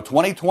 years ago,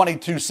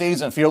 2022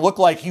 season, if you looked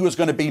like he was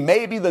going to be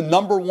maybe the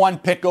number 1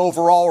 pick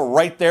overall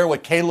right there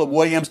with Caleb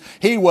Williams.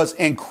 He was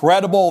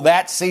incredible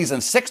that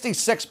season.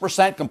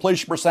 66%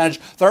 completion percentage,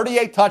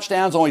 38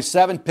 touchdowns, only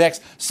 7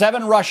 picks,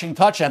 7 rushing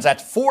touchdowns.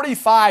 That's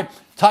 45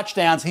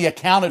 touchdowns he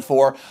accounted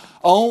for.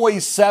 Only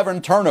 7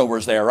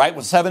 turnovers there, right,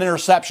 with 7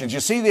 interceptions.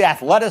 You see the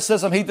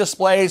athleticism he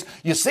displays.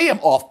 You see him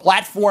off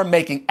platform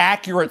making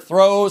accurate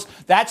throws.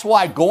 That's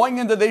why going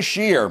into this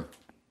year,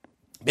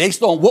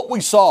 based on what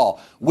we saw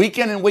week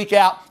in and week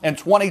out in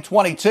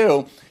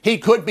 2022, he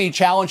could be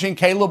challenging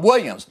Caleb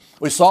Williams.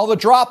 We saw the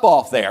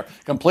drop-off there.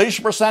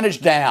 Completion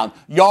percentage down,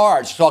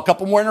 yards, saw a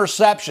couple more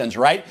interceptions,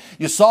 right?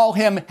 You saw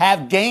him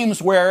have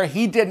games where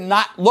he did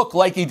not look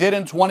like he did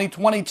in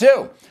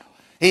 2022.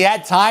 He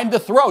had time to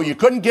throw. You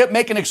couldn't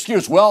make an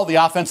excuse, well, the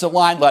offensive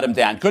line let him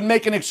down. Couldn't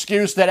make an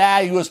excuse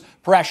that he was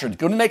pressured.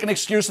 Couldn't make an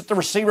excuse that the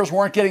receivers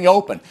weren't getting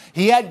open.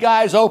 He had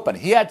guys open.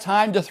 He had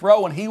time to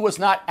throw, and he was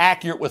not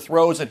accurate with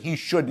throws that he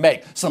should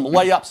make. Some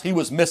layups he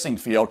was missing,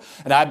 Field.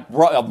 And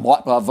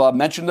I've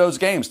mentioned those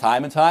games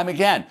time and time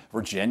again.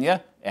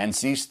 Virginia,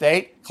 NC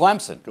State,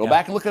 Clemson. Go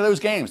back and look at those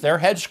games. They're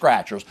head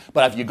scratchers.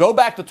 But if you go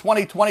back to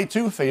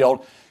 2022,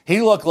 Field, he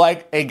looked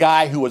like a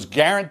guy who was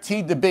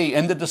guaranteed to be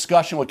in the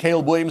discussion with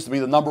Caleb Williams to be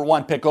the number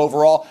 1 pick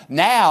overall.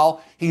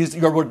 Now,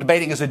 we're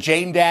debating, is it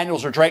Jaden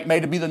Daniels or Drake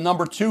May to be the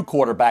number 2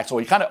 quarterback? So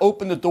he kind of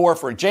opened the door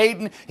for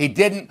Jaden. He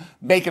didn't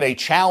make it a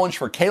challenge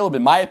for Caleb,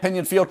 in my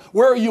opinion, Field.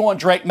 Where are you on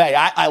Drake May?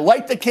 I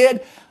like the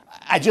kid.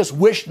 I just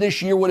wish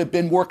this year would have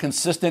been more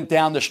consistent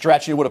down the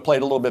stretch. He would have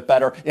played a little bit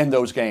better in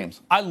those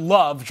games. I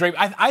love Drake.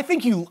 I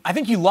think you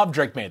love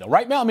Drake May, though,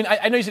 right, Mel? I mean,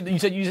 I know you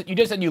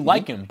just said you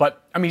like him, but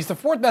I mean, he's the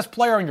 4th best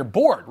player on your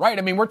board, right?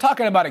 I mean, we're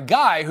talking about a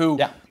guy who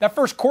that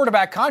first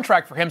quarterback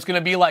contract for him is going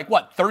to be like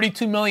what,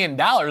 $32 million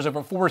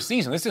over 4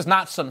 seasons. This is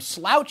not some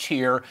slouch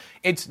here.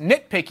 It's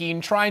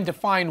nitpicking, trying to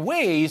find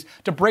ways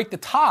to break the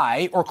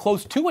tie or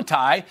close to a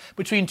tie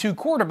between 2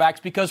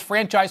 quarterbacks because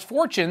franchise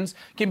fortunes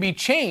can be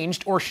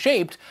changed or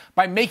shaped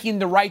by making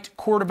the right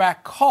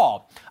quarterback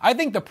call. I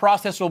think the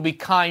process will be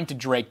kind to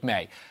Drake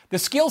May. The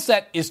skill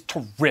set is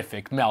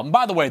terrific, Mel. And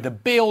by the way, the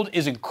build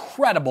is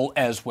incredible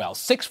as well.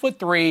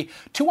 6'3",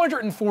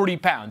 240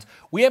 pounds.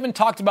 We haven't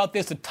talked about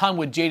this a ton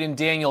with Jaden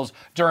Daniels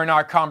during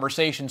our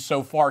conversation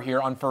so far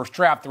here on First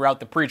Draft throughout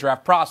the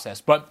pre-draft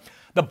process. But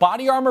the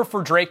body armor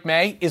for Drake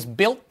May is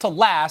built to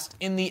last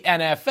in the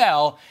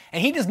NFL,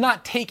 and he does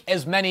not take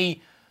as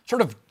many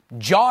sort of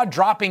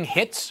jaw-dropping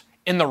hits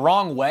in the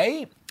wrong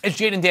way as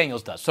Jaden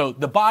Daniels does. So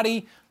the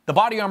body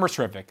armor is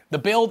terrific. The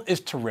build is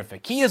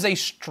terrific. He is a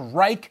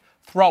strike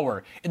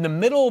thrower in the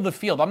middle of the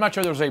field. I'm not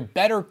sure there's a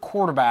better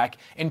quarterback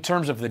in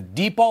terms of the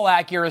deep ball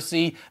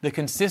accuracy, the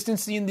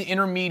consistency in the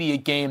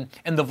intermediate game,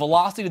 and the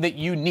velocity that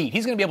you need.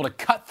 He's going to be able to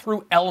cut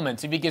through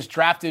elements if he gets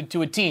drafted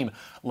to a team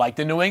like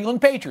the New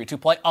England Patriots, who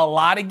play a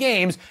lot of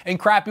games in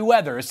crappy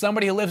weather. As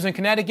somebody who lives in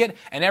Connecticut,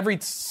 and every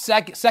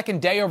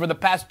second day over the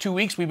past 2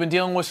 weeks we've been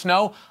dealing with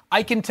snow,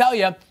 I can tell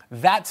you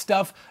that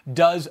stuff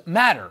does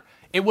matter.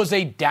 It was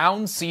a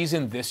down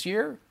season this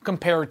year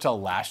compared to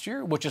last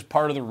year, which is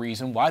part of the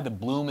reason why the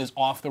bloom is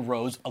off the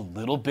rose a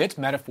little bit,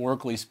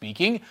 metaphorically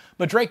speaking.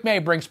 But Drake May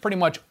brings pretty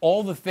much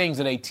all the things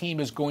that a team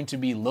is going to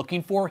be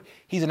looking for.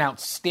 He's an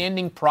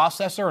outstanding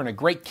processor and a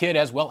great kid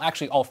as well.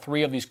 Actually, all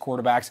 3 of these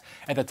quarterbacks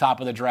at the top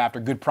of the draft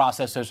are good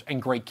processors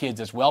and great kids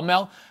as well,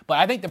 Mel. But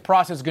I think the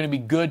process is going to be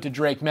good to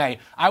Drake May.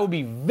 I would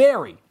be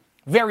very,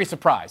 very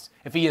surprised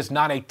if he is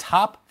not a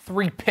top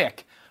 3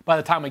 pick by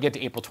the time we get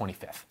to April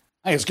 25th.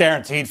 I think it's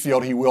guaranteed,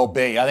 Field, he will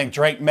be. I think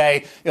Drake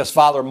May, his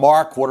father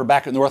Mark,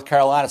 quarterback at North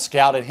Carolina,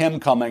 scouted him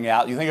coming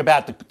out. You think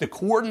about the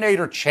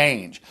coordinator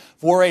change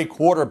for a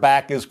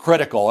quarterback is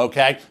critical,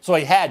 okay? So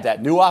he had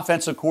that. New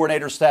offensive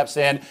coordinator steps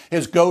in.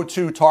 His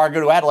go-to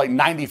target, who had like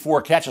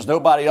 94 catches.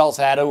 Nobody else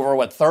had over,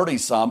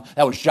 30-some.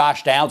 That was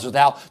Josh Downs, who's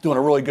now doing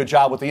a really good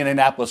job with the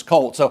Indianapolis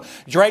Colts. So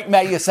Drake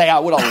May, you say, I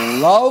would have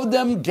loved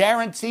him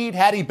guaranteed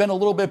had he been a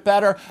little bit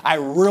better. I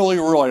really,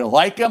 really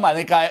like him. I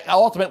think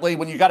ultimately,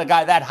 when you got a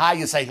guy that high,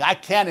 you say, I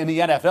can in the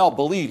NFL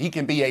believe he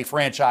can be a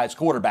franchise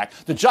quarterback.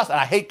 And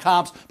I hate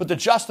comps, but the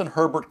Justin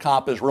Herbert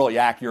comp is really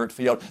accurate,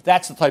 Field.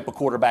 That's the type of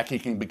quarterback he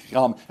can become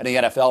in the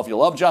NFL. If you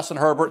love Justin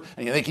Herbert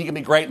and you think he can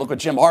be great, look what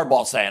Jim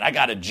Harbaugh's saying. I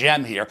got a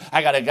gem here.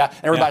 I got a guy.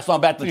 Everybody's talking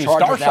about the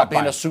Chargers now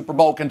being a Super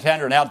Bowl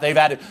contender. Now they've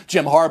added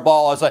Jim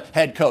Harbaugh as a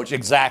head coach.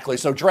 Exactly.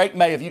 So Drake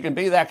May, if you can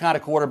be that kind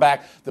of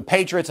quarterback, the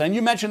Patriots, and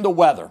you mentioned the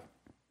weather.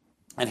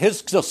 And his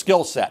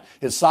skill set,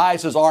 his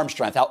size, his arm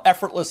strength, how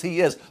effortless he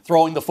is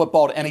throwing the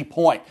football at any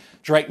point.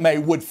 Drake May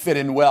would fit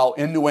in well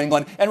in New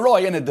England and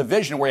really in a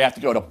division where you have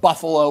to go to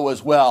Buffalo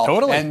as well.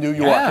 Totally. And New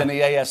York in the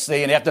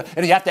AFC.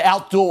 And you have to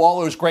outduel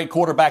all those great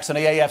quarterbacks in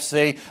the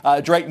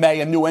AFC. Drake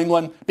May in New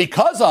England,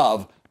 because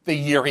of the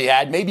year he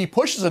had, maybe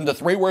pushes him to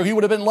 3 where he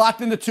would have been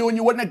locked into 2 and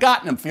you wouldn't have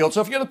gotten him, Field. So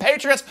if you're the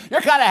Patriots,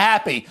 you're kind of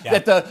happy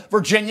that the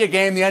Virginia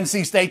game, the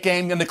NC State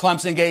game, and the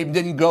Clemson game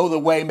didn't go the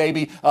way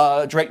maybe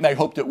Drake May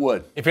hoped it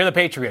would. If you're the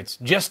Patriots,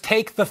 just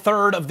take the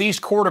 3rd of these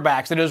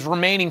quarterbacks that is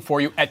remaining for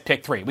you at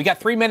pick 3. We got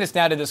 3 minutes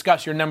now to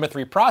discuss your number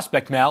 3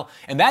 prospect, Mel,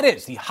 and that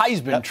is the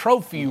Heisman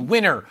Trophy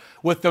winner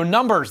with the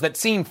numbers that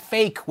seem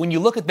fake when you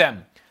look at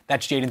them.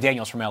 That's Jaden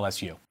Daniels from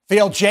LSU.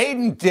 Phil,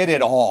 Jaden did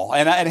it all,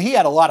 and he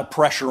had a lot of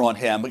pressure on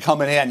him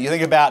coming in. You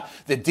think about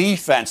the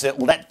defense that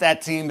let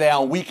that team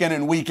down week in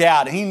and week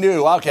out. He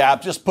knew, okay,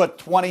 I've just put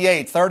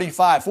 28,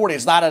 35, 40.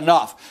 It's not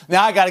enough.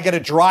 Now I got to get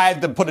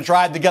put a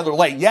drive together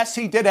late. Yes,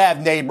 he did have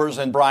Neighbors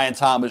and Brian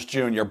Thomas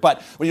Jr.,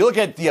 but when you look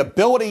at the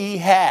ability he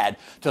had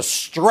to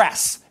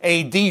stress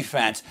a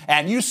defense,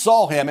 and you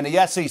saw him in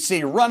the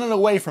SEC running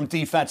away from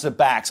defensive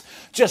backs,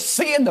 just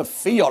seeing the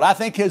field. I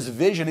think his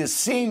vision is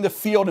seeing the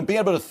field and being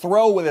able to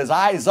throw with his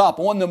eyes up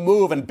on the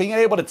move and being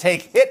able to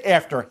take hit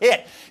after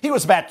hit. He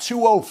was about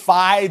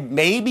 205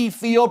 maybe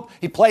field.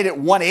 He played at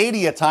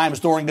 180 at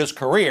times during his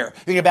career.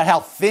 Think about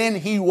how thin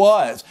he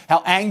was,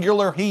 how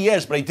angular he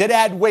is, but he did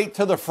add weight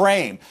to the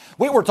frame.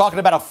 We were talking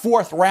about a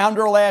fourth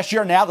rounder last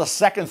year, now the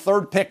second,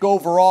 third pick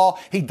overall.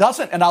 He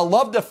doesn't, and I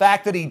love the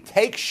fact that he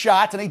takes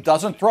shots and he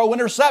doesn't throw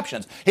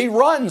interceptions. He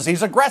runs,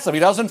 he's aggressive, he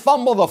doesn't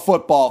fumble the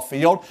football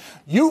field.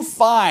 You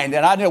find,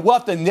 and I know we'll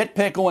have to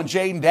nitpick on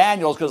Jaden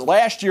Daniels because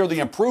last year the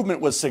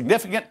improvement was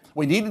significant.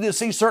 We needed to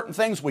see certain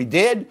things. We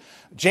did.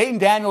 Jaden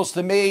Daniels,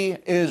 to me,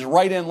 is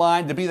right in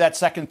line to be that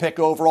second pick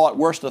overall, at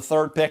worst a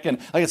third pick. And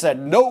like I said,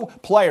 no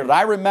player that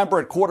I remember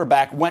at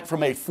quarterback went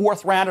from a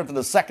fourth rounder to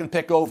the second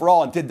pick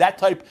overall and did that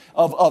type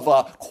of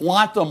a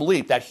quantum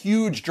leap, that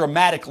huge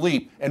dramatic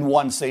leap in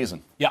one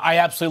season. Yeah, I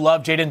absolutely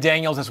love Jaden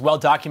Daniels. It's well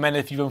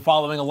documented if you've been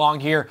following along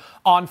here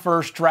on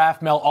First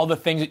Draft. Mel, all the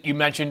things that you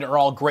mentioned are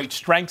all great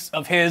strengths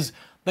of his.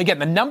 Again,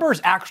 the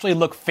numbers actually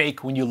look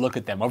fake when you look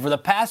at them. Over the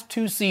past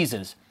 2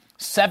 seasons,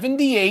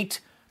 78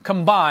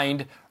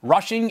 combined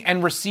rushing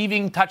and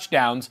receiving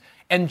touchdowns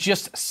and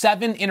just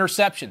 7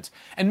 interceptions.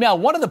 And Mel,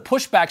 one of the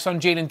pushbacks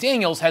on Jaden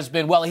Daniels has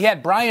been, well, he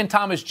had Brian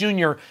Thomas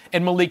Jr.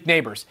 and Malik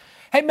Neighbors.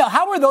 Hey, Mel,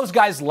 how were those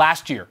guys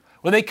last year?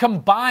 Well, they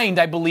combined,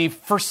 I believe,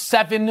 for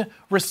 7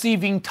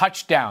 receiving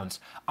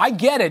touchdowns. I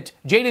get it.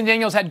 Jaden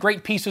Daniels had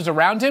great pieces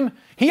around him.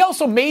 He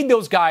also made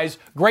those guys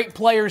great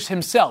players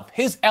himself.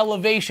 His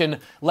elevation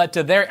led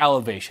to their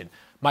elevation.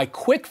 My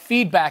quick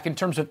feedback in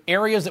terms of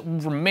areas that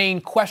will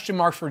remain question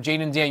marks for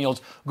Jaden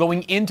Daniels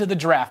going into the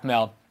draft,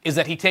 Mel, is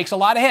that he takes a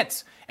lot of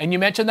hits. And you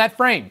mentioned that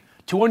frame.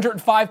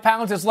 205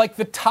 pounds is like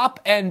the top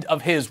end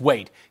of his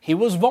weight. He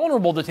was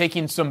vulnerable to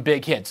taking some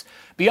big hits.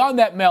 Beyond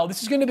that, Mel,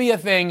 this is going to be a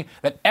thing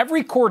that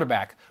every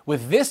quarterback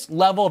with this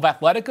level of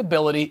athletic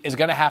ability is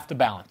going to have to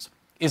balance.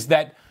 Is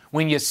that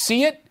when you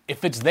see it,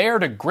 if it's there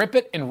to grip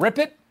it and rip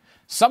it,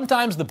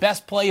 sometimes the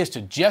best play is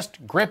to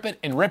just grip it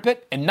and rip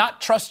it and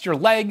not trust your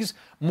legs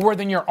more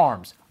than your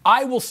arms.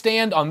 I will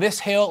stand on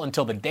this hill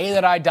until the day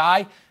that I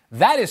die.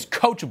 That is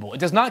coachable.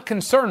 It does not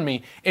concern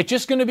me. It's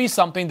just going to be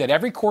something that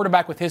every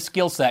quarterback with his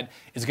skill set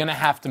is going to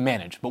have to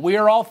manage. But we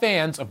are all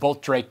fans of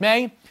both Drake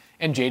May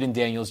and Jaden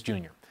Daniels.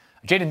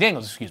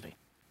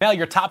 Now,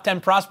 your top 10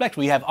 prospects,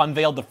 we have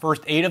unveiled the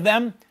first 8 of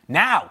them.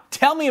 Now,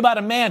 tell me about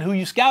a man who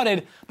you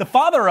scouted the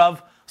father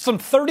of some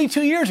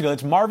 32 years ago.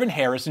 That's Marvin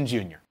Harrison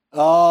Jr.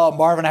 Oh,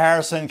 Marvin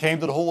Harrison came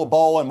to the Hula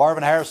Bowl, and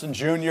Marvin Harrison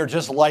Jr.,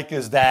 just like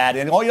his dad,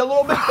 and you're a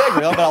little bit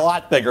bigger, a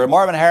lot bigger.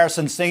 Marvin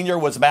Harrison Sr.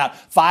 was about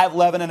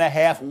 5'11 and a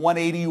half,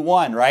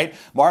 181, right?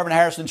 Marvin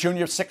Harrison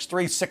Jr.,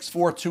 6'3",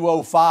 6'4",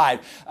 205.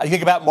 You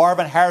think about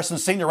Marvin Harrison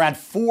Sr., ran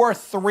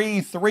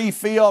 4.3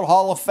 3-field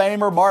Hall of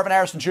Famer. Marvin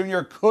Harrison Jr.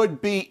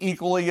 could be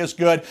equally as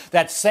good.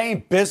 That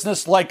same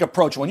business-like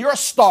approach. When you're a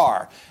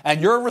star and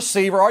you're a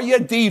receiver, are you a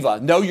diva?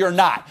 No, you're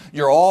not.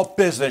 You're all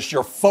business.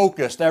 You're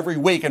focused every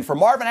week. And for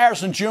Marvin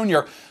Harrison Jr.,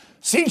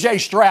 C.J.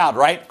 Stroud,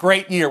 right?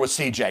 Great year with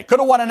C.J. Could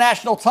have won a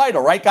national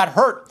title, right? Got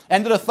hurt.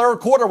 End of the third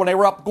quarter when they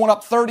were going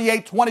up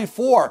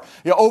 38-24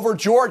 over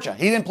Georgia.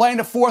 He didn't play in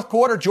the fourth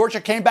quarter.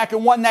 Georgia came back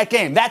and won that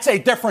game. That's a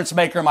difference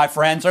maker, my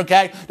friends,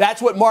 okay?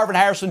 That's what Marvin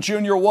Harrison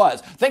Jr. was.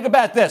 Think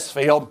about this,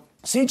 Field.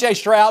 C.J.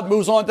 Stroud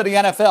moves on to the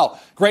NFL.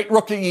 Great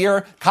rookie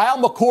year. Kyle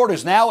McCord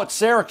is now at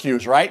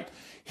Syracuse, right?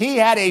 He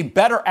had a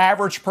better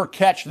average per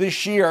catch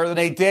this year than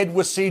they did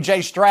with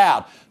C.J.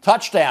 Stroud.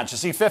 Touchdowns, you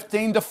see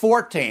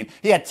 15-14.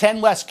 He had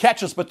 10 less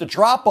catches, but the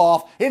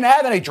drop-off, he didn't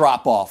have any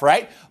drop-off,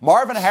 right?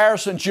 Marvin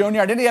Harrison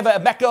Jr., didn't he have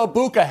Emeka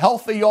Egbuka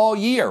healthy all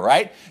year,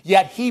 right?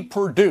 Yet he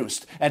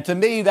produced. And to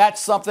me,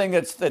 that's something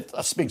that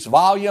speaks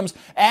volumes,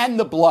 and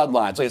the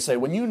bloodlines. Like I say,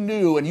 when you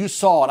knew and you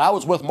saw, and I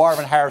was with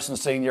Marvin Harrison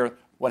Sr.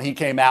 when he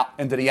came out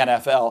into the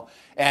NFL,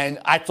 and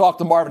I talked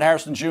to Marvin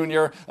Harrison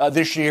Jr.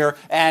 This year,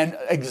 and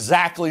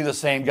exactly the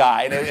same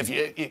guy. And if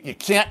you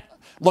can't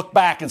look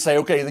back and say,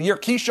 okay, the year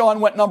Keyshawn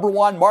went number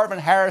 1, Marvin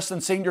Harrison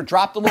Sr.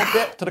 dropped a little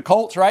bit to the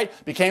Colts, right?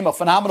 Became a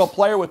phenomenal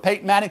player with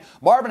Peyton Manning.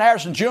 Marvin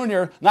Harrison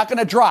Jr. not going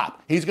to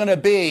drop. He's going to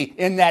be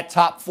in that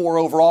top 4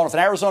 overall. And if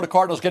an Arizona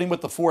Cardinals get him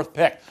with the 4th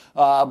pick,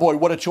 boy,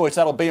 what a choice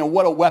that'll be, and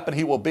what a weapon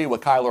he will be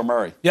with Kyler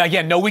Murray. Yeah,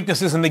 again, no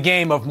weaknesses in the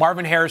game of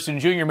Marvin Harrison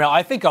Jr. Mel,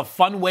 I think a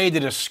fun way to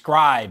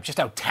describe just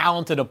how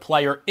talented a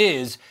player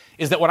is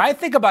that when I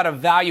think about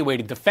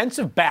evaluating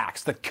defensive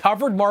backs that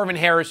covered Marvin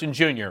Harrison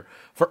Jr.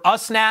 for a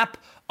snap,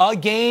 a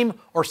game,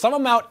 or some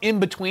amount in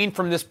between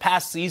from this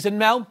past season,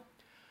 Mel,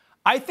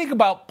 I think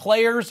about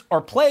players or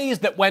plays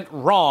that went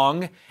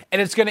wrong,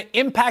 and it's going to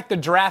impact the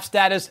draft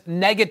status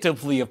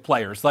negatively of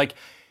players. Like,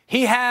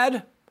 he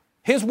had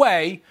his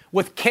way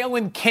with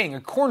Kalen King, a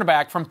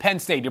cornerback from Penn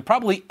State, who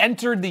probably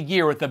entered the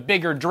year with a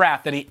bigger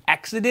draft than he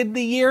exited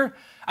the year.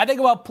 I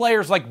think about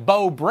players like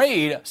Bo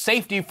Braid,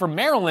 safety from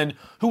Maryland,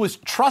 who was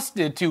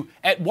trusted to,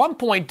 at one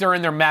point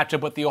during their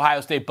matchup with the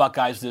Ohio State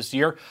Buckeyes this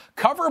year,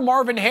 cover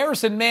Marvin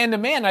Harrison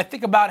man-to-man. I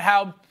think about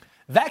how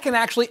that can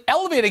actually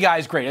elevate a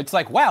guy's grade. It's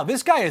like, wow,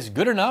 this guy is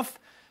good enough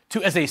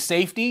to, as a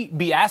safety,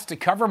 be asked to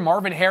cover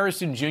Marvin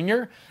Harrison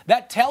Jr.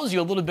 That tells you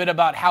a little bit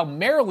about how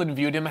Maryland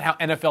viewed him and how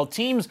NFL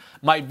teams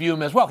might view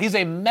him as well. He's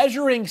a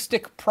measuring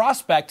stick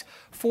prospect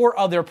for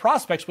other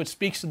prospects, which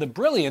speaks to the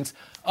brilliance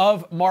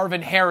of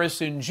Marvin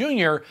Harrison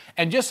Jr.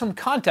 And just some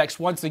context,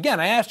 once again,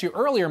 I asked you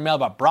earlier, Mel,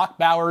 about Brock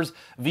Bowers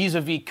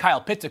vis-a-vis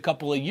Kyle Pitts a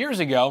couple of years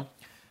ago.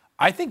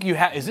 I think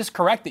is this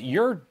correct that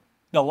you're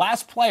the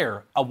last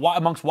player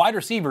amongst wide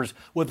receivers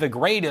with a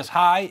grade as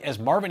high as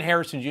Marvin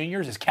Harrison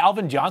Jr.'s is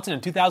Calvin Johnson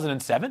in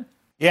 2007?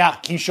 Yeah,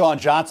 Keyshawn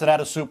Johnson had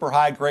a super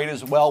high grade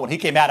as well when he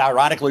came out,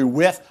 ironically,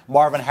 with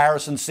Marvin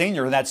Harrison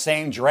Sr. in that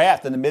same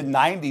draft in the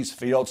mid-90s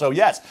field. So,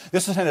 yes,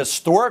 this is an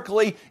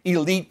historically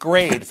elite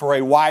grade for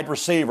a wide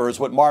receiver is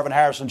what Marvin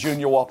Harrison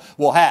Jr.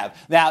 will have.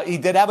 Now, he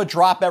did have a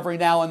drop every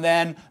now and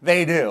then.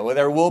 They do.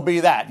 There will be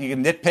that. You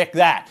can nitpick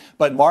that.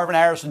 But Marvin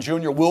Harrison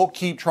Jr. will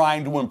keep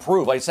trying to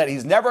improve. Like I said,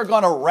 he's never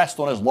going to rest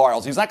on his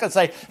laurels. He's not going to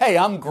say, hey,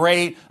 I'm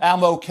great,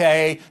 I'm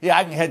okay, yeah,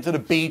 I can head to the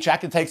beach, I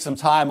can take some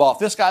time off.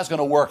 This guy's going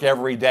to work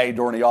every day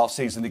during the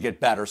offseason to get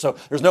better. So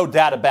there's no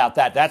doubt about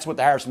that. That's what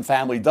the Harrison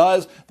family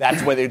does.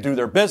 That's the way they do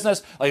their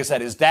business. Like I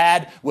said, his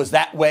dad was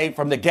that way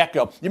from the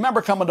get-go. You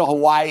remember coming to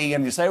Hawaii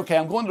and you say, okay,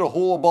 I'm going to the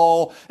Hula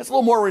Bowl. It's a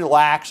little more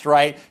relaxed,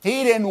 right?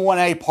 He didn't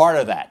want any part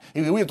of that.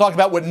 We talked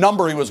about what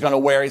number he was going to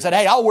wear. He said,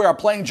 hey, I'll wear a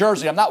plain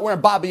jersey. I'm not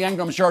wearing Bobby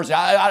Ingram's jersey.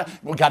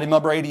 We got him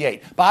number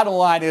 88. Bottom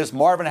line is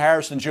Marvin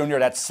Harrison Jr.,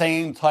 that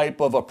same type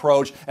of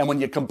approach. And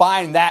when you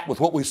combine that with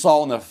what we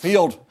saw in the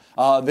field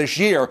this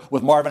year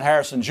with Marvin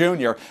Harrison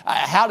Jr.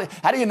 How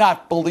do you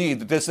not believe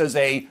that this is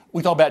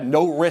we talk about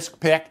no-risk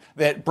pick,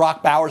 that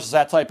Brock Bowers is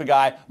that type of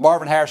guy.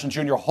 Marvin Harrison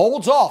Jr.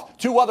 holds off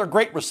two other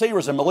great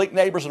receivers in Malik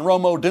Nabers and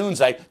Rome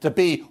Odunze to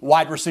be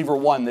wide receiver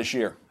one this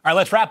year. All right,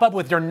 let's wrap up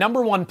with your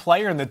number one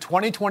player in the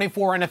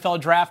 2024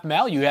 NFL Draft,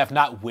 Mel. You have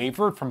not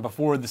wavered from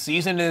before the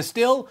season. It is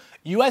still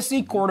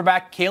USC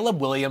quarterback Caleb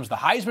Williams, the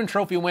Heisman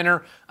Trophy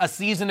winner a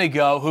season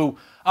ago, who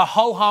a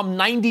ho-hum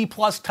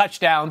 90-plus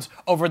touchdowns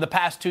over the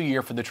past 2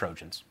 years for the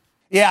Trojans.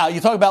 Yeah,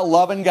 you talk about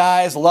loving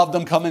guys, loved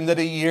them coming into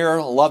the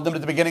year, loved them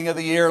at the beginning of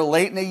the year,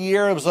 late in the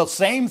year. It was the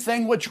same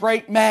thing with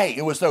Drake May.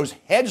 It was those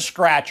head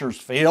scratchers,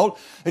 Field.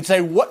 They'd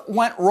say, what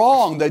went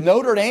wrong? The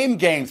Notre Dame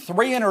game,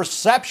 3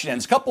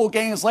 interceptions. A couple of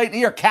games late in the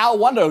year, Cal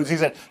Wonder,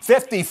 he's at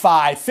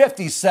 55,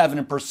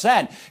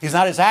 57%. He's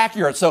not as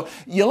accurate. So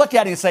you look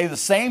at it and say the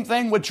same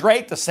thing with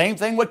Drake, the same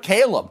thing with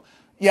Caleb.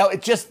 You know,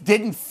 it just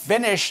didn't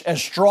finish as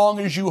strong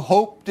as you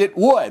hoped it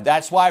would.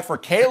 That's why for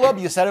Caleb,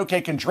 you said, okay,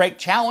 can Drake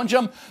challenge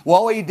him?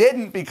 Well, he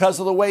didn't because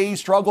of the way he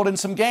struggled in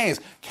some games.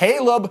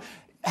 Caleb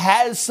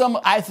has some,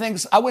 I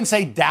wouldn't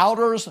say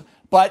doubters,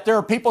 but there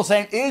are people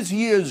saying, is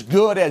he as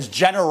good as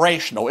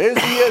generational?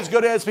 Is he as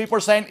good as people are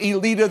saying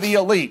elite of the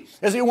elite?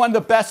 Is he one of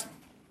the best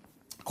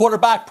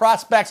quarterback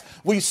prospects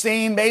we've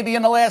seen maybe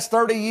in the last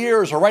 30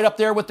 years or right up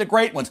there with the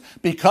great ones?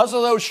 Because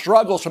of those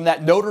struggles from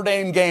that Notre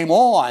Dame game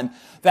on,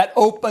 that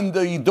opened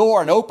the door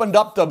and opened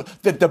up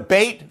the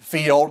debate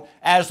field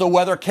as to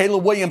whether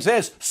Caleb Williams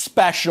is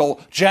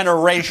special,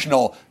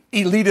 generational,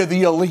 elite of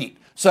the elite.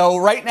 So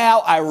right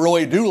now, I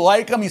really do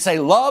like him. You say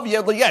love,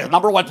 yeah,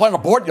 number one player on the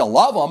board, you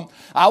love him.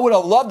 I would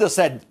have loved to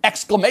said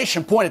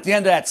exclamation point at the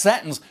end of that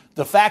sentence.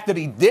 The fact that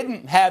he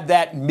didn't have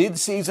that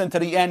midseason to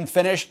the end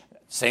finish,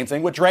 same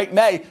thing with Drake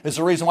May, is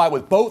the reason why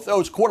with both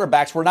those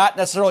quarterbacks, we're not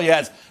necessarily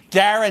as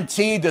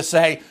guaranteed to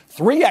say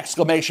 3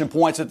 exclamation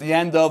points at the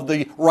end of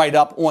the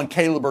write-up on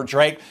Caleb or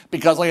Drake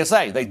because, like I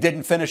say, they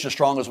didn't finish as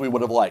strong as we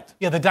would have liked.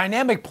 Yeah, the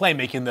dynamic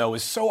playmaking, though,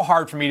 is so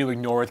hard for me to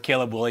ignore with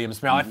Caleb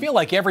Williams. Now, I feel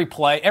like every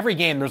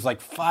game, there's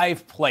like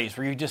 5 plays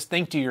where you just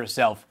think to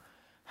yourself,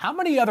 how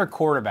many other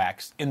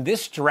quarterbacks in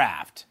this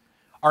draft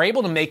are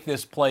able to make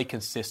this play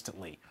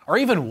consistently, or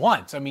even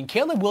once? I mean,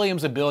 Caleb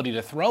Williams' ability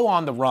to throw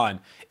on the run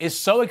is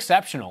so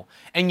exceptional,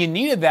 and you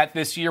needed that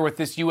this year with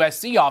this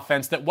USC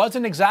offense that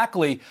wasn't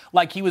exactly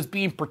like he was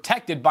being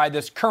protected by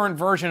this current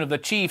version of the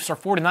Chiefs or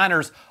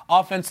 49ers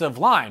offensive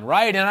line,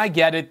 right? And I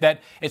get it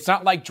that it's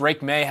not like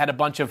Drake May had a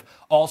bunch of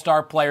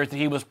all-star players that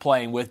he was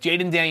playing with.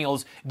 Jaden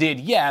Daniels did,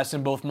 yes,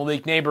 and both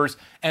Malik Nabers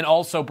and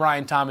also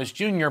Brian Thomas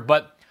Jr.,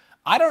 but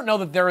I don't know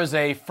that there is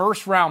a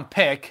first-round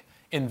pick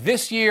in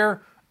this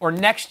year or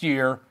next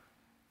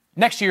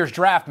year's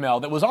draft,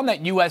 Mel, that was on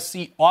that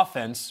USC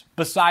offense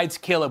besides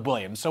Caleb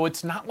Williams. So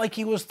it's not like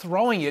he was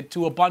throwing it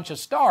to a bunch of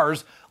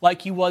stars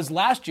like he was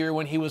last year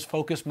when he was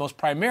focused most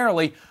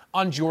primarily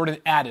on Jordan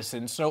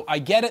Addison. So I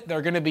get it. There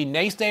are going to be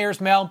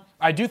naysayers, Mel.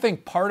 I do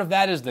think part of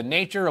that is the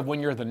nature of when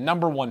you're the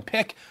number one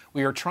pick.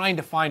 We are trying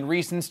to find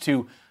reasons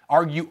to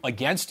argue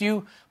against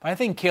you. But I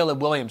think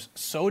Caleb Williams,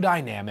 so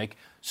dynamic,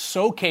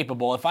 so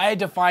capable. If I had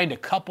to find a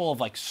couple of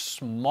like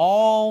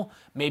small,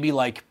 maybe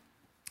like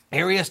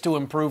areas to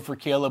improve for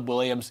Caleb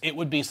Williams, it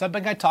would be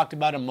something I talked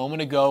about a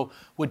moment ago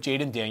with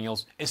Jaden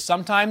Daniels, is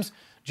sometimes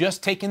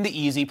just taking the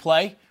easy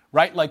play,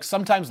 right? Like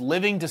sometimes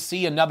living to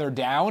see another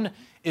down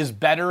is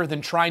better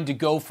than trying to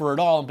go for it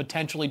all and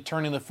potentially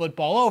turning the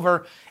football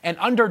over. And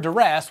under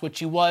duress, which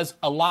he was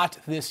a lot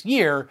this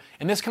year,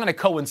 and this kind of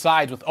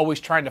coincides with always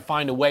trying to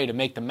find a way to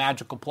make the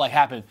magical play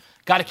happen.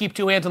 Got to keep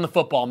two hands on the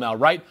football, Mel,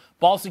 right?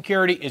 Ball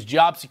security is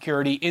job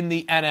security in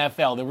the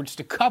NFL. There were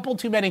just a couple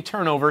too many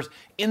turnovers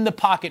in the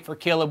pocket for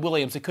Caleb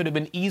Williams. It could have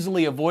been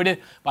easily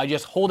avoided by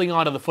just holding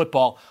on to the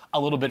football a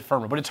little bit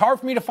firmer. But it's hard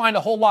for me to find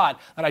a whole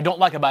lot that I don't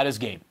like about his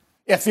game.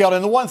 Yeah, Field,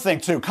 and the one thing,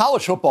 too,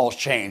 college football's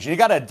changed. You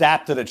got to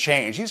adapt to the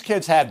change. These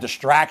kids have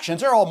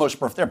distractions.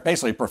 They're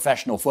basically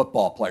professional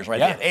football players, right?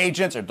 Yeah. They have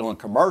agents. They're doing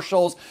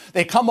commercials.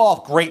 They come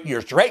off great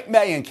years. Drake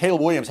May and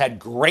Caleb Williams had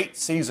great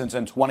seasons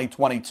in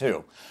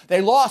 2022. They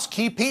lost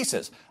key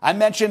pieces. I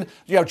mentioned,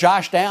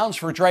 Josh Downs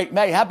for Drake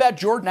May. How about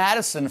Jordan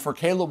Addison for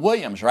Caleb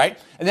Williams, right?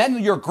 And then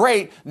you're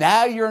great.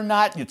 Now you're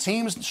not. Your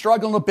team's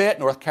struggling a bit.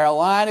 North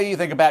Carolina, you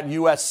think about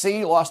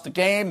USC, lost the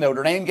game,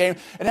 Notre Dame game.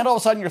 And then all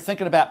of a sudden you're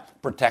thinking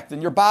about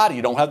protecting your body.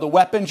 You don't have the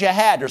weapons you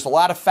had. There's a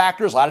lot of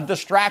factors, a lot of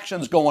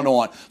distractions going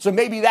on. So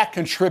maybe that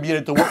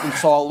contributed to what we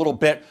saw a little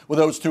bit with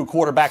those two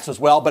quarterbacks as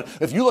well. But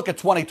if you look at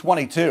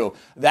 2022,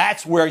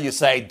 that's where you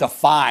say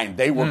defined.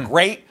 They were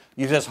great.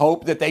 You just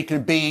hope that they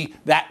can be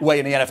that way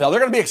in the NFL. They're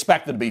going to be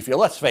expected to be, Phil.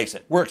 Let's face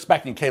it. We're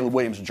expecting Caleb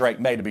Williams and Drake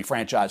May to be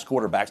franchise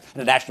quarterbacks in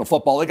the National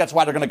Football League. That's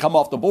why they're going to come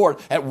off the board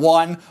at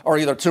 1 or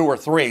either 2 or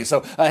 3.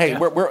 So, hey,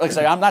 we're like I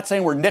say, I'm not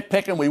saying we're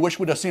nitpicking. We wish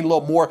we'd have seen a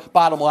little more.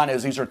 Bottom line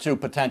is these are two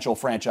potential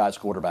franchise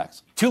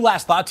quarterbacks. Two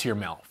last thoughts here,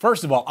 Mel.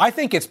 First of all, I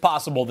think it's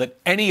possible that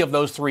any of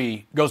those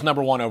three goes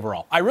number one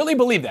overall. I really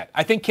believe that.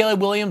 I think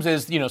Caleb Williams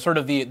is, sort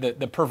of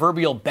the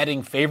proverbial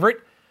betting favorite.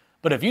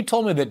 But if you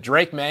told me that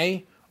Drake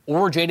May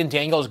or Jaden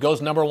Daniels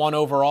goes number one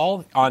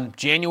overall on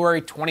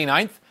January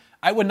 29th,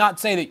 I would not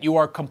say that you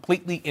are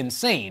completely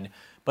insane.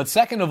 But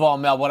second of all,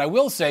 Mel, what I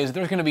will say is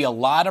there's going to be a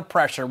lot of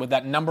pressure with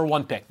that number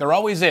one pick. There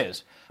always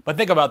is. But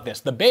think about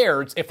this. The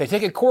Bears, if they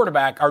take a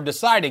quarterback, are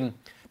deciding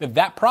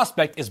that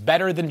prospect is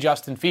better than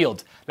Justin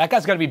Fields. That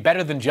guy's got to be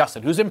better than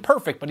Justin, who's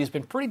imperfect, but he's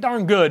been pretty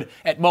darn good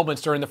at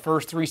moments during the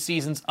first 3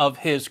 seasons of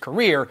his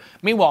career.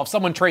 Meanwhile, if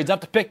someone trades up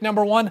to pick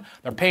number one,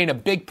 they're paying a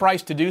big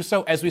price to do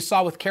so. As we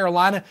saw with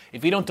Carolina,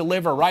 if you don't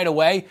deliver right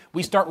away,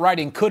 we start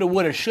writing coulda,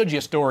 woulda,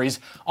 shoulda stories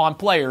on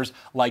players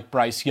like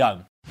Bryce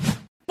Young.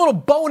 Little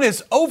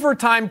bonus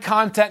overtime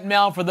content,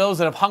 Mel, for those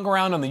that have hung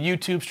around on the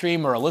YouTube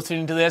stream or are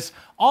listening to this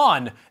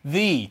on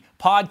the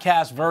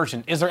podcast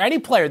version. Is there any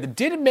player that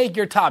didn't make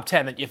your top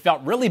 10 that you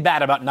felt really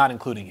bad about not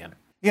including him?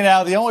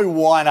 The only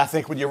one, I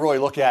think, when you really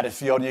look at it,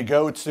 Field, and you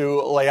go to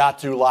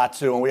Laiatu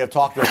Latu, and we have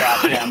talked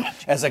about him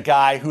as a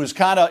guy who's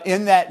kind of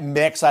in that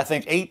mix. I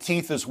think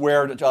 18th is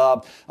where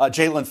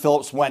Jalen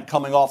Phillips went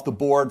coming off the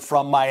board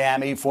from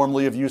Miami,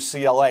 formerly of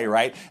UCLA,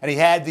 right? And he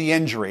had the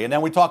injury. And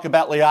then we talk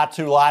about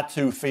Laiatu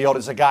Latu, Field,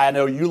 as a guy I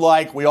know you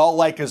like. We all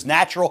like his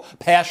natural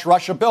pass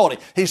rush ability.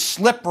 He's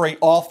slippery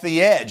off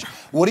the edge.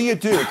 What do you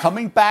do?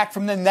 Coming back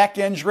from the neck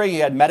injury, he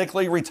had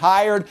medically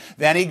retired.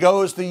 Then he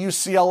goes to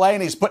UCLA,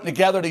 and he's putting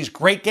together these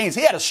great games.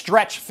 He had a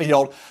stretch,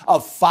 Field,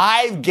 of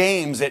 5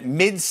 games at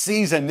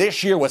midseason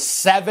this year with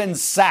 7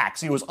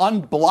 sacks. He was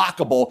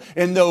unblockable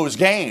in those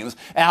games.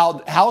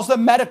 Now, how's the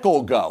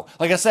medical go?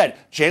 Like I said,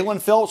 Jalen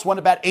Phillips went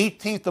about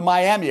 18th to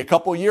Miami a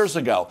couple years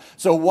ago.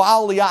 So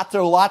while Laiatu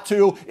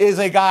Latu is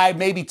a guy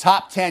maybe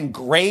top 10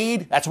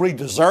 grade, that's what he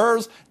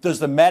deserves, does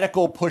the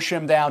medical push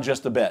him down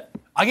just a bit?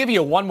 I'll give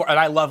you one more, and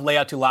I love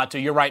Laiatu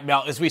Latu. You're right,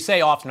 Mel. As we say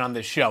often on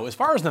this show, as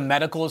far as the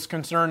medical is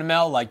concerned,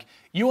 Mel, like,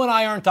 you and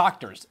I aren't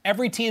doctors.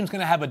 Every team's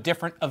going to have a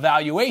different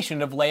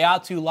evaluation of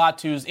Laiatu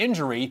Latu's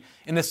injury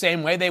in the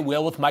same way they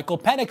will with Michael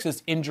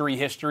Penix's injury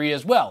history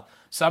as well.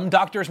 Some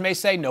doctors may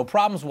say no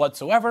problems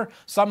whatsoever.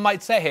 Some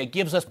might say, hey, it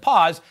gives us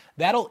pause.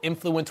 That'll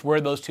influence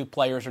where those two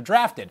players are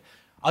drafted.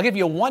 I'll give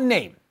you one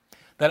name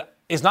that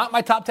is not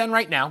my top 10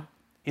 right now.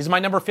 He's my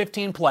number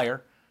 15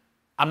 player.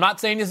 I'm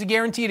not saying he's a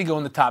guarantee to go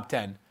in the top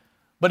 10.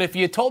 But if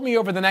you told me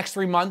over the next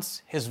 3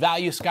 months his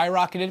value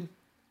skyrocketed,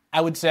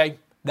 I would say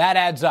that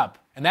adds up.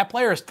 And that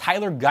player is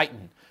Tyler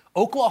Guyton,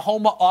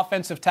 Oklahoma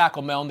offensive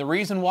tackle, Mel. And the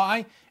reason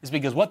why is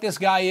because what this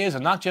guy is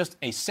not just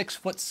a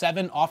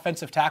 6'7"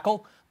 offensive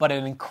tackle, but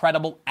an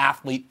incredible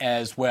athlete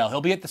as well.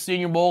 He'll be at the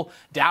Senior Bowl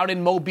down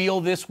in Mobile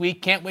this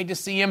week. Can't wait to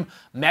see him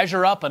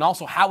measure up and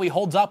also how he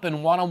holds up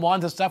in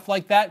one-on-ones and stuff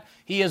like that.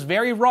 He is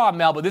very raw,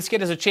 Mel, but this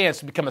kid has a chance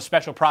to become a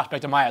special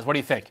prospect in my eyes. What do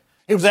you think?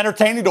 It was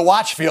entertaining to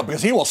watch, Field,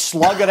 because he will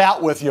slug it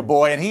out with you,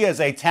 boy, and he is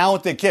a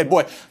talented kid.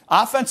 Boy,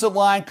 offensive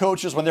line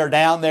coaches, when they're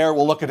down there,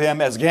 will look at him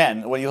as,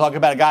 again, when you talk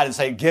about a guy to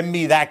say, give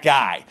me that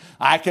guy.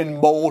 I can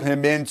mold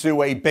him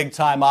into a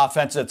big-time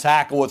offensive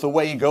tackle with the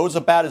way he goes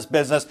about his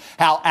business,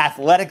 how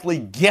athletically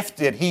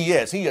gifted he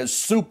is. He is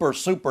super,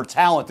 super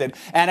talented,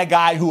 and a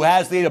guy who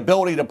has the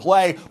ability to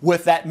play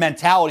with that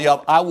mentality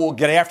of, I will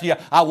get after you,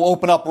 I will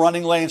open up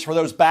running lanes for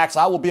those backs,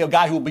 I will be a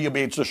guy who will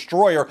be a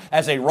destroyer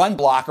as a run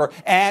blocker,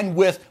 and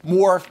with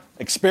more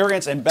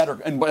experience and better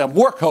and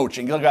more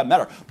coaching. He got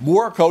better,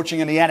 more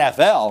coaching in the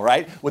NFL,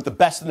 right? With the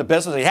best in the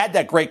business. He had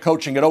that great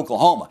coaching at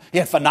Oklahoma. He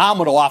had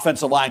phenomenal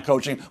offensive line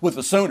coaching with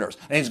the Sooners,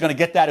 and he's going to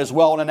get that as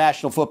well in the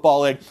National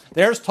Football League.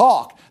 There's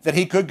talk that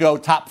he could go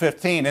top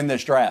 15 in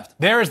this draft.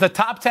 There is the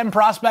top 10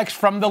 prospects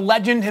from the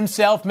legend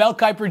himself, Mel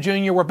Kiper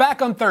Jr. We're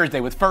back on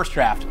Thursday with First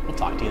Draft. We'll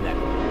talk to you then.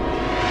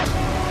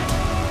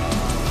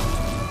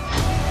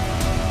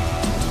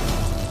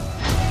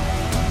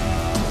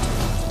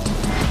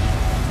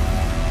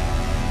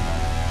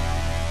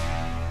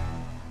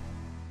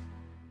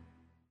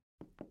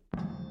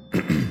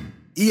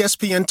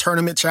 ESPN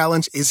Tournament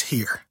Challenge is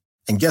here.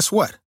 And guess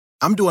what?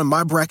 I'm doing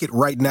my bracket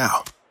right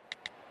now.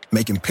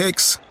 Making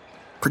picks,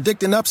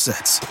 predicting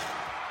upsets,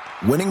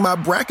 winning my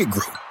bracket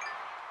group,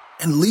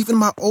 and leaving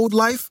my old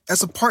life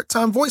as a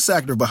part-time voice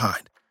actor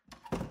behind.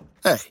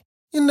 Hey,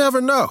 you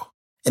never know.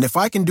 And if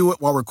I can do it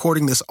while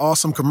recording this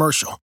awesome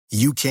commercial,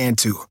 you can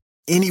too.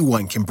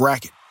 Anyone can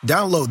bracket.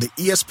 Download the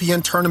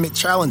ESPN Tournament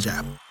Challenge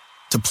app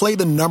to play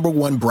the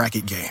 #1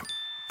 bracket game.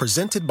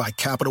 Presented by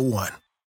Capital One.